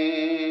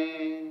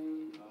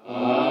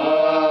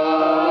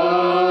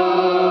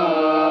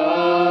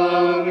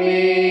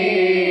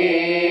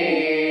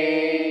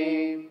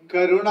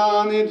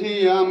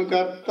 കരുണാനിധിയാം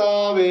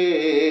കർത്താവേ,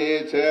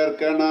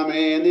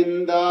 ചേർക്കണമേ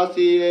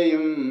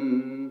നിന്ദാസിയെയും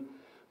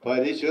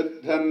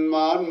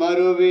പരിശുദ്ധന്മാർ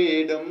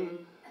മറുവീടും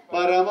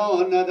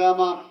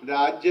പരമോന്നതമാം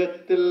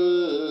രാജ്യത്തിൽ.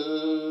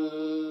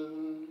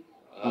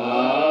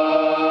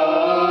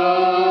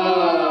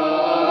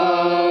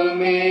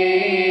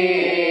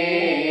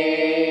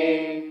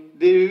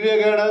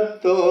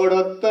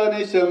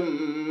 ദിവ്യഗണത്തോടൊത്തനിശം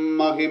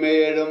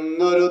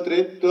മഹിമേഴുന്നൊരു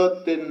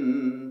ത്രിത്വത്തിൻ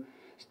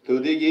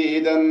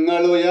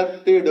സ്തുതിഗീതങ്ങൾ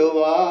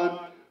ഉയർത്തിടുവാൻ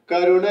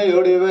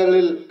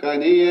കരുണയൊടിവരിൽ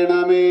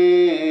കനിയണമേ.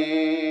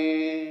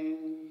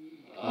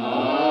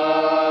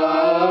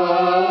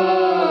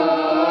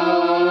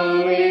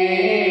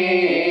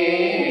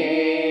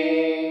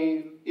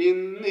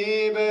 ഇന്നീ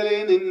ബലി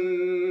നിൻ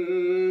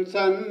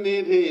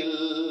സന്നിധിയിൽ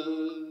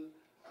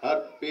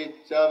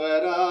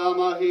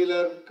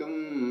അർപ്പിച്ചവരാമഹിലർക്കും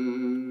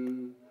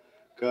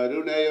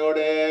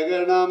കരുണയോടെ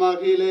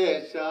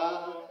ഗണമഖിലേശ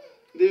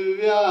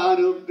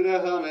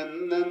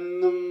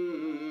ദിവ്യാനുഗ്രഹമെന്നെന്നും.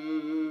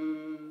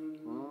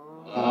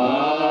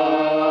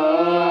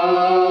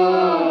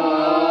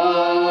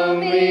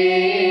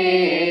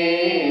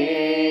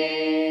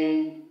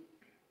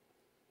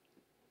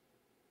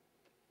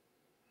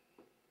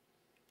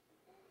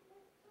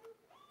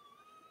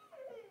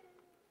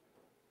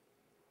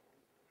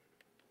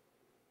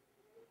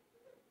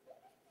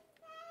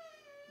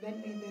 when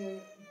we were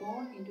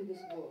born into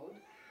this world,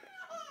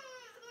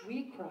 we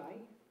cry,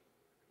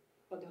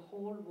 but the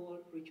whole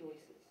world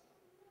rejoices.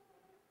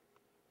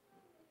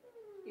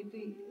 If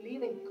we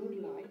live a good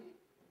life,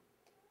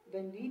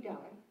 when we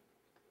die,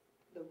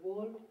 the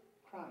world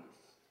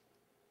cries,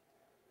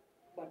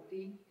 but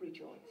we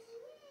rejoice.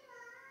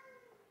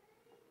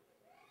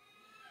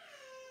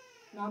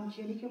 നാം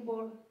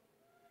ജനിക്കുമ്പോൾ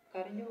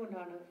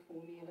കരഞ്ഞുകൊണ്ടാണ്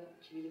ഭൂമിയിൽ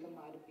ജീവിതം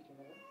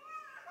ആരംഭിക്കുന്നത്.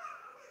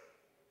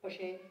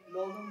 പക്ഷേ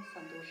ലോകം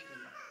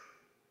സന്തോഷിക്കില്ല.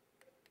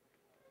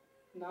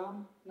 നാം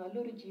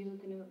നല്ലൊരു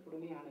ജീവിതത്തിന്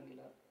ഉടമയാണെങ്കിൽ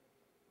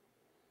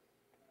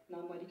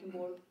നാം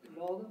മരിക്കുമ്പോൾ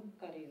ലോകം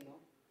കരയുന്നു,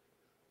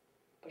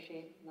 പക്ഷേ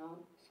നാം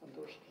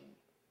സന്തോഷിക്കുന്നു.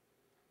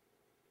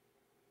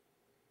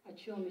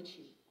 അച്ചു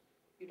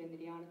അമ്മച്ചിയുടെ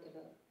നിര്യാണത്തിൽ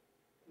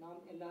നാം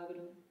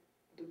എല്ലാവരും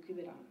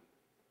ദുഃഖിതരാണ്.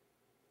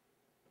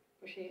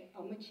 പക്ഷേ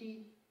അമ്മച്ചി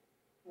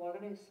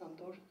വളരെ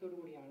സന്തോഷത്തോടു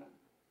കൂടിയാണ്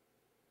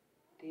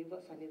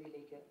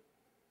ദൈവസന്നിധിയിലേക്ക്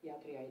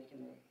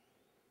യാത്രയായിരിക്കുന്നത്.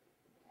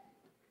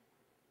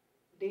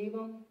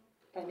 ദൈവം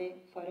തന്നെ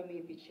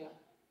ഫലമേൽപ്പിച്ച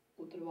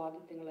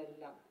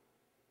ഉത്തരവാദിത്തങ്ങളെല്ലാം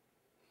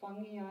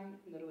ഭംഗിയായി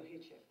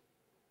നിർവഹിച്ച്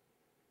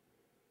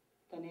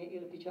തന്നെ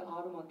ഏൽപ്പിച്ച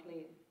 6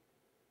 മക്കളെയും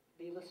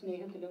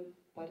ദൈവസ്നേഹത്തിലും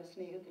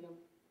പരസ്നേഹത്തിലും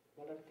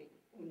വളർത്തി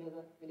ഉന്നത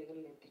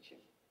നിലകളിൽ എത്തിച്ച്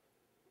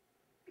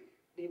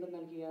ദൈവം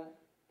നൽകിയ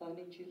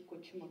 15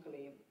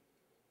 കൊച്ചുമക്കളെയും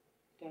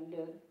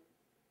 2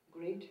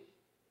 ഗ്രേറ്റ്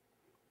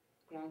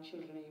ഗ്രാൻഡ്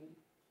ചിൽഡ്രനെയും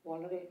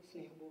വളരെ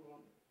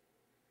സ്നേഹപൂർവ്വം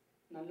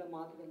നല്ല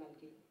മാതൃക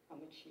നൽകി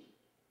അമ്മച്ചി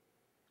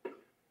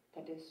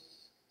തൻ്റെ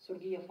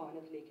സ്വർഗീയ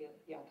ഭവനത്തിലേക്ക്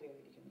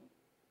യാത്രയായിരിക്കുന്നു.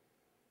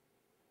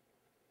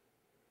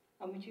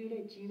 അമ്മച്ചിയുടെ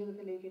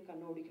ജീവിതത്തിലേക്ക്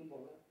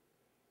കണ്ണോടിക്കുമ്പോൾ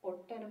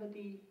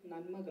ഒട്ടനവധി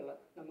നന്മകൾ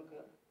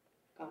നമുക്ക്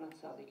കാണാൻ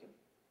സാധിക്കും.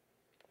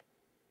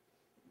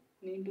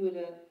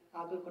 നീണ്ടൂര്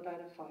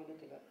ആക്കൽക്കൊട്ടാരം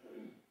ഭവനത്തിൽ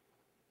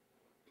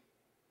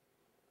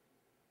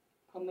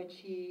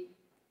അമ്മച്ചി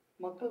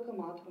മക്കൾക്ക്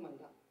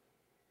മാത്രമല്ല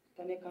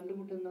തന്നെ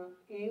കണ്ടുമുട്ടുന്ന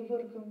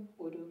ഏവർക്കും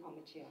ഒരു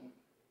അമ്മച്ചിയാണ്.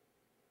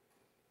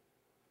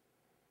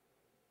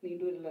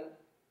 നീണ്ടൂരിൽ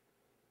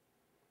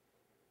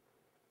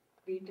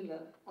വീട്ടിൽ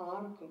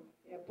ആർക്കും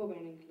എപ്പോൾ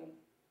വേണമെങ്കിലും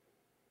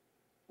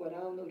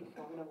വരാവുന്ന ഒരു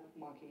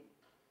ഭവനമാക്കി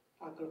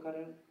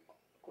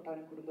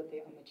ആക്കൽക്കൊട്ടാരം കുടുംബത്തെ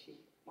അമ്മച്ചി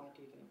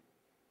മാറ്റിയിരുന്നു.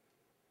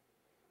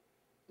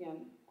 ഞാൻ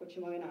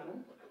കൊച്ചുമകനാണ്.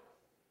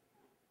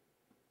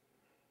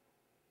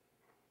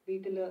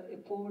 വീട്ടിൽ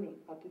എപ്പോഴും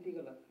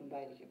അതിഥികൾ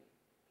ഉണ്ടായിരിക്കും.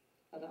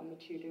 അത്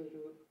അമ്മച്ചിയുടെ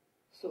ഒരു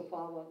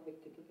സ്വഭാവ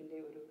വ്യക്തിത്വത്തിൻ്റെ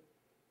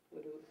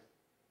ഒരു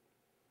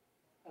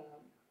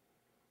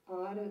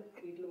ആര്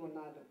വീട്ടിൽ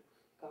വന്നാലും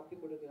കാപ്പി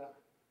കൊടുക്കുക,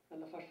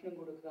 നല്ല ഭക്ഷണം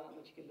കൊടുക്കുക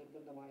അമ്മച്ചിക്ക്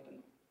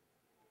നിർബന്ധമായിരുന്നു.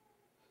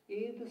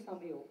 ഏത്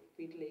സമയവും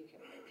വീട്ടിലേക്ക്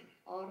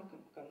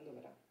ആർക്കും കടന്നു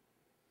വരാം.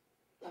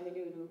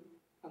 അങ്ങനെ ഒരു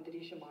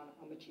അന്തരീക്ഷമാണ്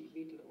അമ്മച്ചി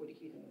വീട്ടിൽ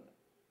ഒരുക്കിയിരുന്നത്.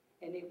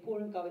 എന്നെ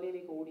എപ്പോഴും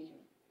കവലയിലേക്ക്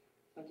ഓടിക്കും,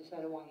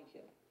 പഞ്ചസാര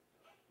വാങ്ങിക്കുക,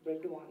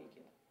 ബ്രെഡ്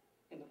വാങ്ങിക്കുക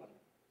എന്ന്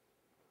പറഞ്ഞു.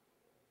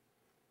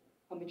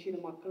 അമ്മച്ചിയുടെ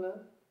മക്കള്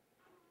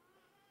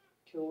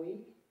Joy,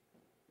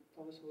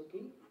 Thomas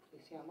Ooty,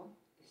 ലിസ്യാമ്മ,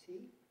 Lissy,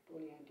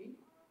 Tony anti,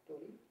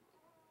 Toli,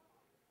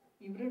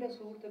 ഇവരുടെ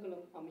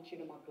സുഹൃത്തുക്കളും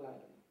അമ്മച്ചിയുടെ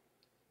മക്കളായിരുന്നു.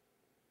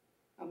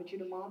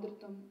 അമ്മച്ചിയുടെ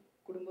മാതൃത്വം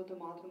കുടുംബത്തെ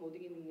മാത്രം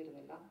ഒതുങ്ങി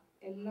നിന്നിരുന്നില്ല.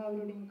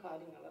 എല്ലാവരുടെയും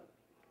കാര്യങ്ങൾ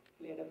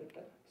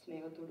ഇടപെട്ട്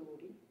സ്നേഹത്തോടു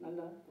കൂടി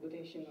നല്ല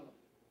ഉപദേശങ്ങളും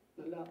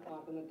നല്ല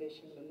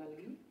മാർഗനിർദ്ദേശങ്ങളും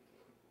നൽകി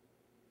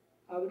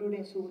അവരുടെ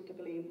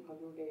സുഹൃത്തുക്കളെയും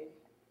അവരുടെ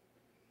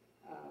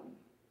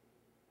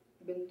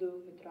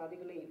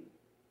ബന്ധുമിത്രാദികളെയും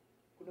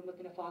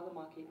കുടുംബത്തിൻ്റെ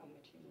ഭാഗമാക്കി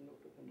അമ്മച്ചി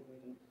മുന്നോട്ട്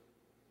കൊണ്ടുപോയിരുന്നു.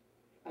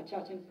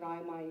 അച്ചാച്ചൻ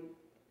പ്രായമായി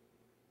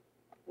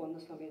വന്ന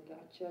സമയത്ത്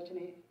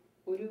അച്ചാച്ചനെ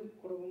ഒരു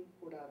കുറവും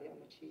കൂടാതെ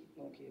അമ്മച്ചി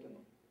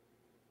നോക്കിയിരുന്നു.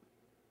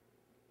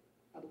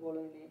 അതുപോലെ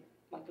തന്നെ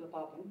മക്കൾ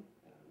പാപ്പൻ,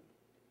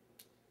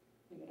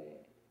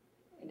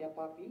 എൻ്റെ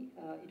അപ്പാപ്പി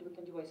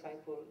 25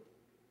 വയസ്സായപ്പോൾ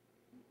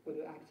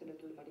ഒരു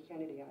ആക്സിഡൻറ്റിൽ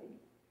മരിക്കാനിടയായി.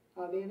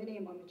 ആ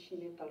വേദനയും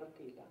അമ്മച്ചിനെ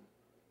തളർത്തിയില്ല.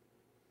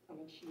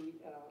 അമ്മച്ചി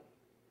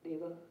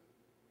ദൈവ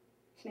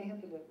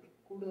സ്നേഹത്തിൽ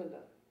കൂടുതൽ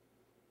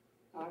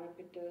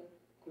ആഴപ്പെട്ട്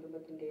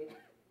കുടുംബത്തിൻ്റെ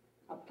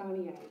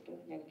അത്താണിയായിട്ട്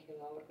ഞങ്ങൾക്ക്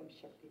എല്ലാവർക്കും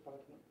ശക്തി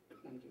പകർന്നു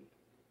നൽകി.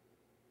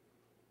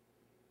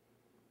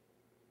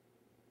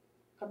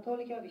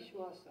 കത്തോലിക്ക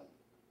വിശ്വാസം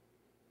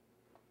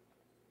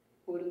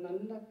ഒരു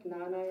നല്ല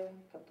ജ്ഞാനായ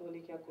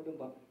കത്തോലിക്ക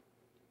കുടുംബം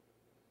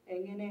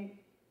എങ്ങനെ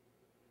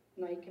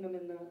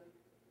നയിക്കണമെന്ന്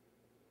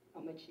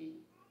അമ്മച്ചി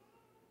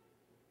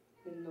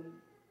നിന്നും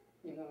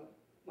ഞങ്ങൾ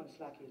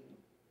മനസ്സിലാക്കിയിരുന്നു.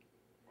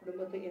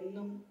 കുടുംബത്തെ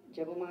എന്നും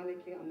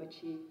ജപമാലയ്ക്ക്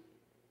അമ്മച്ചി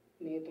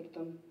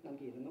നേതൃത്വം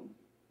നൽകിയിരുന്നു.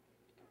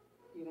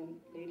 ഈവൻ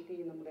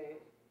ലേറ്റ്ലി നമ്മുടെ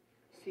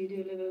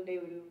സീരിയലുകളുടെ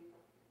ഒരു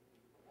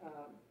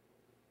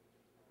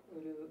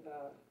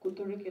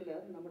കുത്തൊഴുക്കിൽ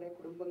നമ്മുടെ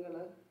കുടുംബങ്ങളിൽ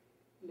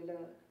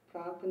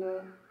പ്രാർത്ഥന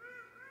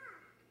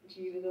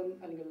ജീവിതം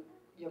അല്ലെങ്കിൽ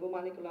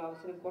ജപമാലയ്ക്കുള്ള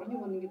അവസരം കുറഞ്ഞു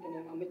വന്നെങ്കിൽ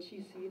തന്നെയും അമ്മച്ചി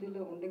സീരിയൽ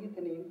ഉണ്ടെങ്കിൽ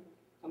തന്നെയും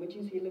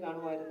അമ്മച്ചിയും സീരിയൽ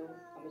കാണുമായിരുന്നു.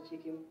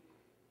 അമ്മച്ചിക്കും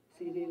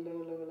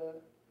സീരിയലുകൾ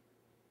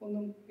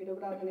ഒന്നും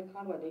ഇടപെടാതെ തന്നെ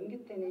കാണുമായിരുന്നു.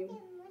 എങ്കിൽ തന്നെയും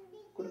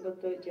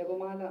കുടുംബത്ത്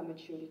ജപമാല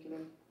അമ്മച്ചി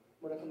ഒരിക്കലും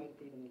മുടക്കം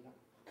വരുത്തിയിരുന്നില്ല.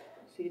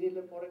 സീരിയൽ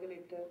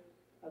പുറകിലിട്ട്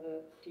അത്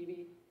TV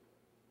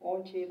ഓൺ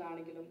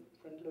ചെയ്താണെങ്കിലും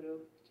ഫ്രണ്ടിലൊരു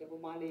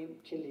ജപമാലയും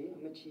ചൊല്ലി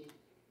അമ്മച്ചി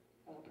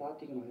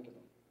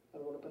പ്രാർത്ഥിക്കണമായിരുന്നു.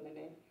 അതോടൊപ്പം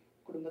തന്നെ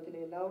കുടുംബത്തിലെ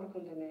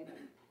എല്ലാവർക്കും തന്നെ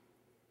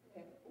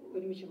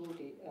ഒരുമിച്ച്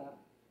കൂട്ടി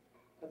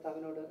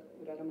കർത്താവിനോട്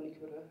ഒരു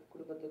അരമണിക്കൂർ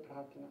കുടുംബത്തിൽ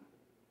പ്രാർത്ഥന.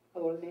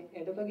 അതുപോലെ തന്നെ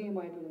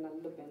ഇടവകയുമായിട്ടൊരു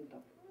നല്ല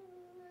ബന്ധം.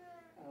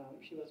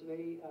 She was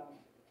very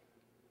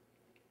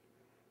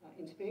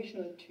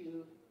inspirational to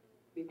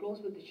be close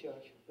with the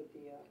church, with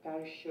the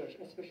parish church.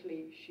 Especially,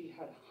 she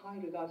had high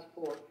regards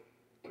for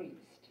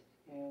priest.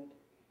 And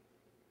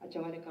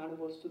അച്ഛന്മാരെ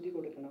കാണുമ്പോൾ സ്തുതി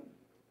കൊടുക്കണം,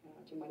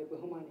 അച്ഛന്മാരെ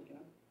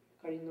ബഹുമാനിക്കണം,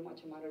 കഴിയുന്നതും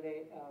അച്ഛന്മാരുടെ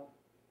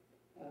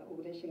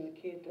ഉപദേശങ്ങൾ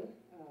കേട്ട്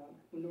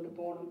മുന്നോട്ട്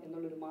പോകണം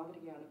എന്നുള്ളൊരു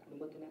മാതൃകയാണ്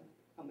കുടുംബത്തിന്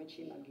അമ്മച്ചി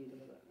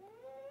നൽകിയിരുന്നത്.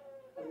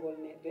 അതുപോലെ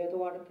തന്നെ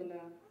വേദപാഠത്തിന്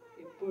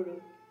എപ്പോഴും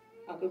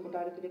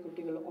അക്കൽക്കൊട്ടാരത്തിലെ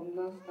കുട്ടികൾ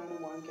 1ാം സ്ഥാനം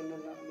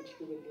വാങ്ങിക്കണമെന്ന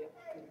അമ്മച്ചിക്ക് വലിയ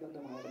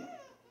നിർബന്ധമായിരുന്നു.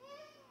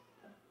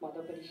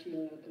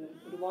 മതപരിശീലനത്തിനും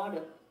ഒരുപാട്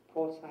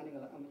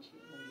പ്രോത്സാഹനങ്ങൾ അമ്മച്ചി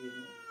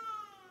നൽകിയിരുന്നു.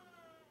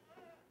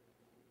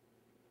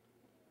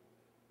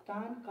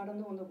 താൻ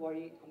കടന്നു വന്ന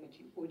വഴി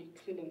അമ്മച്ചി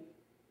ഒരിക്കലും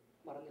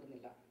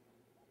മറന്നിരുന്നില്ല.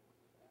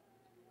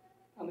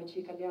 അമ്മച്ചി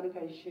കല്യാണം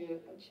കഴിച്ച്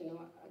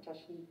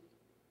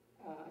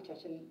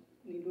അച്ഛൻ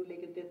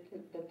നീണ്ടൂരിലേക്ക്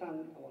എത്താൻ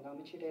പോകുന്നു.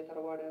 അമ്മച്ചിയുടെ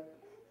തറവാട്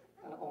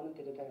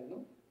ഓണത്തിരുത്തായിരുന്നു.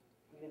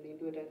 അങ്ങനെ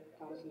നീണ്ടൂര്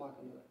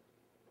താമസമാക്കുന്നത്.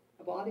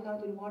 അപ്പോൾ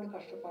ആദ്യകാലത്ത് ഒരുപാട്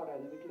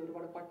കഷ്ടപ്പാടായിരുന്നു, വീട്ടിൽ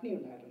ഒരുപാട് പട്ടിണി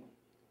ഉണ്ടായിരുന്നു.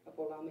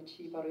 അപ്പോൾ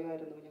അമ്മച്ചി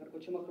പറയുമായിരുന്നു, ഞങ്ങളുടെ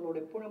കൊച്ചുമക്കളോട്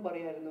എപ്പോഴും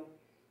പറയുമായിരുന്നു,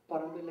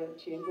 പറമ്പിൽ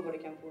ചേമ്പ്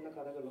പറിക്കാൻ പോകുന്ന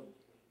കഥകളും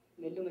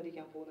നെല്ല്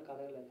മതിക്കാൻ പോകുന്ന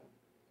കഥകളെല്ലാം.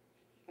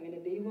 അങ്ങനെ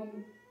ദൈവം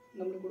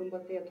നമ്മുടെ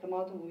കുടുംബത്തെ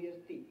എത്രമാത്രം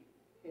ഉയർത്തി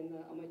എന്ന്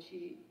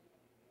അമ്മച്ചി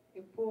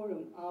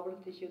എപ്പോഴും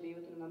ആവർത്തിച്ച്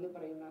ദൈവത്തിന് നന്ദി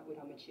പറയുന്ന ഒരു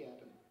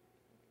അമ്മച്ചിയായിരുന്നു.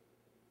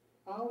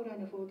 ആ ഒരു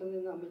അനുഭവത്തിൽ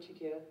നിന്ന്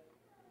അമ്മച്ചിക്ക്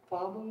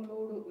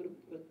പാപങ്ങളോട് ഒരു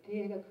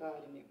പ്രത്യേക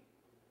കാരുണ്യം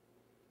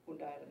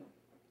ഉണ്ടായിരുന്നു.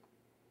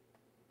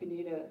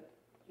 പിന്നീട്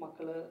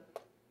മക്കള്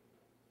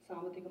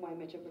സാമ്പത്തികമായി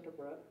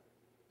മെച്ചപ്പെട്ടപ്പോൾ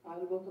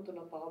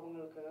അയൽവക്കത്തുള്ള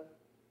പാവങ്ങൾക്ക്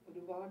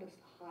ഒരുപാട്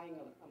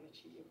സഹായങ്ങൾ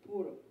അമ്മച്ചി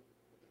എപ്പോഴും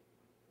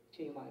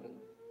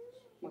ചെയ്യുമായിരുന്നു.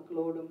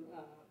 മക്കളോടും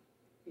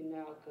ഇന്ന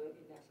ആൾക്ക്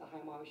ഇന്ന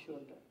സഹായം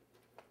ആവശ്യമുണ്ട്,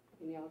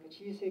 ഇനി ആൾക്ക്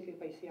ചികിത്സയ്ക്ക്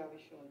പൈസ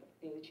ആവശ്യമുണ്ട്,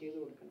 നീ അത് ചെയ്തു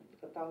കൊടുക്കണം,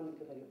 കർത്താവ്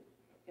നിങ്ങൾക്ക് തരും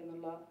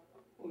എന്നുള്ള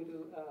ഒരു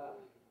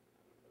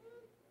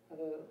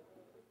അത്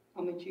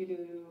അമ്മച്ചിയുടെ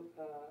ഒരു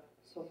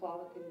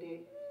സ്വഭാവത്തിൻ്റെ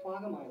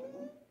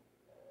ഭാഗമായിരുന്നു.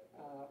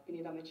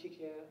 പിന്നീട്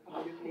അമ്മച്ചിക്ക്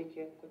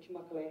അമേരിക്കയിലേക്ക്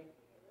കൊച്ചുമക്കളെ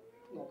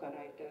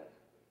നോക്കാനായിട്ട്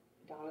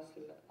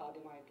ഡാളസിൽ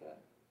ആദ്യമായിട്ട്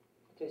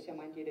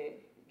ത്രേസ്യാമാൻറ്റിയുടെ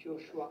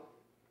ജോഷുവ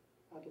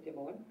ആദ്യത്തെ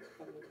മോൻ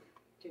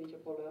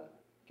ജനിച്ചപ്പോൾ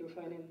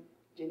ജോഷുവിനെയും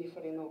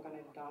ജെനിഫറെയും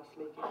നോക്കാനായിട്ട്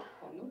ഡാളസിലേക്ക്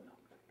വന്നു.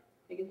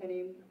 എങ്കിൽ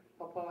തന്നെയും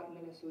പപ്പ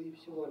ഇന്നലെ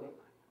സൂചിപ്പിച്ച പോലെ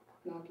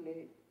നാട്ടിലെ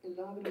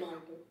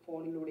എല്ലാവരുമായിട്ട്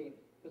ഫോണിലൂടെയും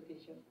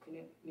പ്രത്യേകിച്ച്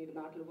പിന്നീട്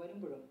നാട്ടിൽ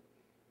വരുമ്പോഴും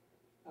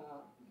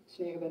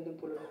സ്നേഹബന്ധം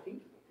പുലർത്തി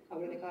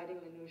അവരുടെ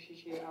കാര്യങ്ങൾ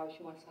അന്വേഷിച്ച്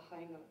ആവശ്യമായ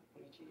സഹായങ്ങൾ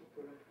അമ്മച്ചി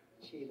എപ്പോഴും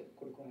ചെയ്ത്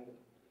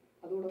കൊടുക്കുമായിരുന്നു.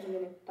 അതോടൊപ്പം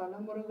തന്നെ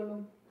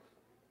തലമുറകളും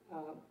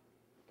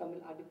തമ്മിൽ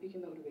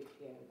അടുപ്പിക്കുന്ന ഒരു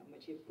വ്യക്തിയായിരുന്നു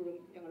അമ്മച്ചി. എപ്പോഴും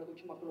ഞങ്ങളുടെ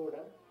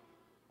കൊച്ചുമക്കളോട്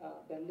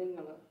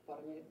ബന്ധങ്ങൾ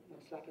പറഞ്ഞ്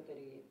മനസ്സിലാക്കി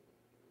തരികയും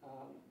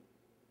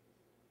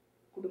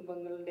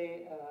കുടുംബങ്ങളുടെ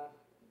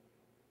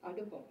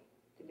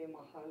അടുപ്പത്തിൻ്റെ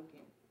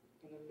മഹാത്മ്യം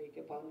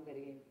ഞങ്ങളിലേക്ക് പറഞ്ഞു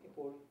തരികയും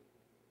എപ്പോഴും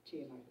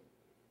ചെയ്യുമായിരുന്നു.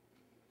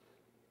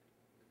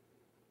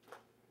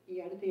 ഈ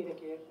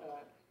അടുത്തിടയ്ക്ക്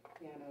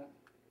ഞാൻ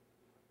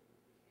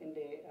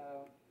എൻ്റെ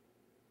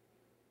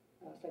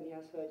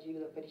സന്യാസ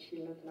ജീവിത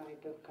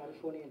പരിശീലനത്തിനായിട്ട്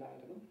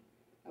കാലിഫോർണിയയിലായിരുന്നു.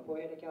 അപ്പോൾ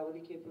ഇടയ്ക്ക്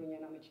അവധിക്ക് എപ്പോഴും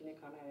ഞാൻ അമ്മച്ചിനെ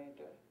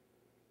കാണാനായിട്ട്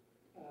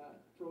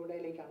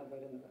ഫ്ലോറിഡയിലേക്കാണ്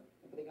വരുന്നത്.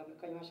 അപ്പോഴത്തേക്ക്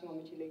കഴിഞ്ഞ വർഷം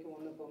അമ്മച്ചിയിലേക്ക്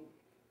വന്നപ്പം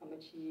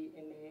അമ്മച്ചി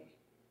എന്നെ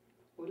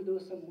ഒരു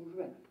ദിവസം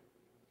മുഴുവൻ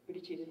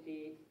പിടിച്ചിരുത്തി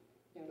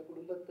ഞങ്ങളുടെ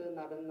കുടുംബത്ത്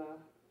നടന്ന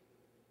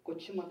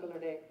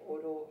കൊച്ചുമക്കളുടെ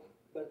ഓരോ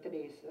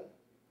ബർത്ത്ഡേയ്സ്,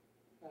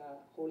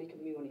 ഹോളി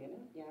കമ്മ്യൂണിയന്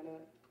ഞാൻ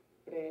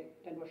ഇവിടെ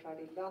 2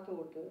 വർഷമായിട്ട്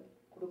ഇല്ലാത്തതുകൊണ്ട്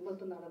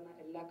കുടുംബത്തിൽ നടന്ന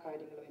എല്ലാ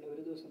കാര്യങ്ങളും എന്നെ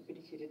ഒരു ദിവസം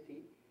പിടിച്ചിരുത്തി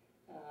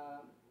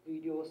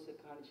വീഡിയോസ്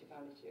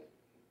കാണിച്ച്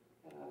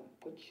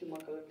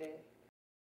കൊച്ചുമക്കളുടെ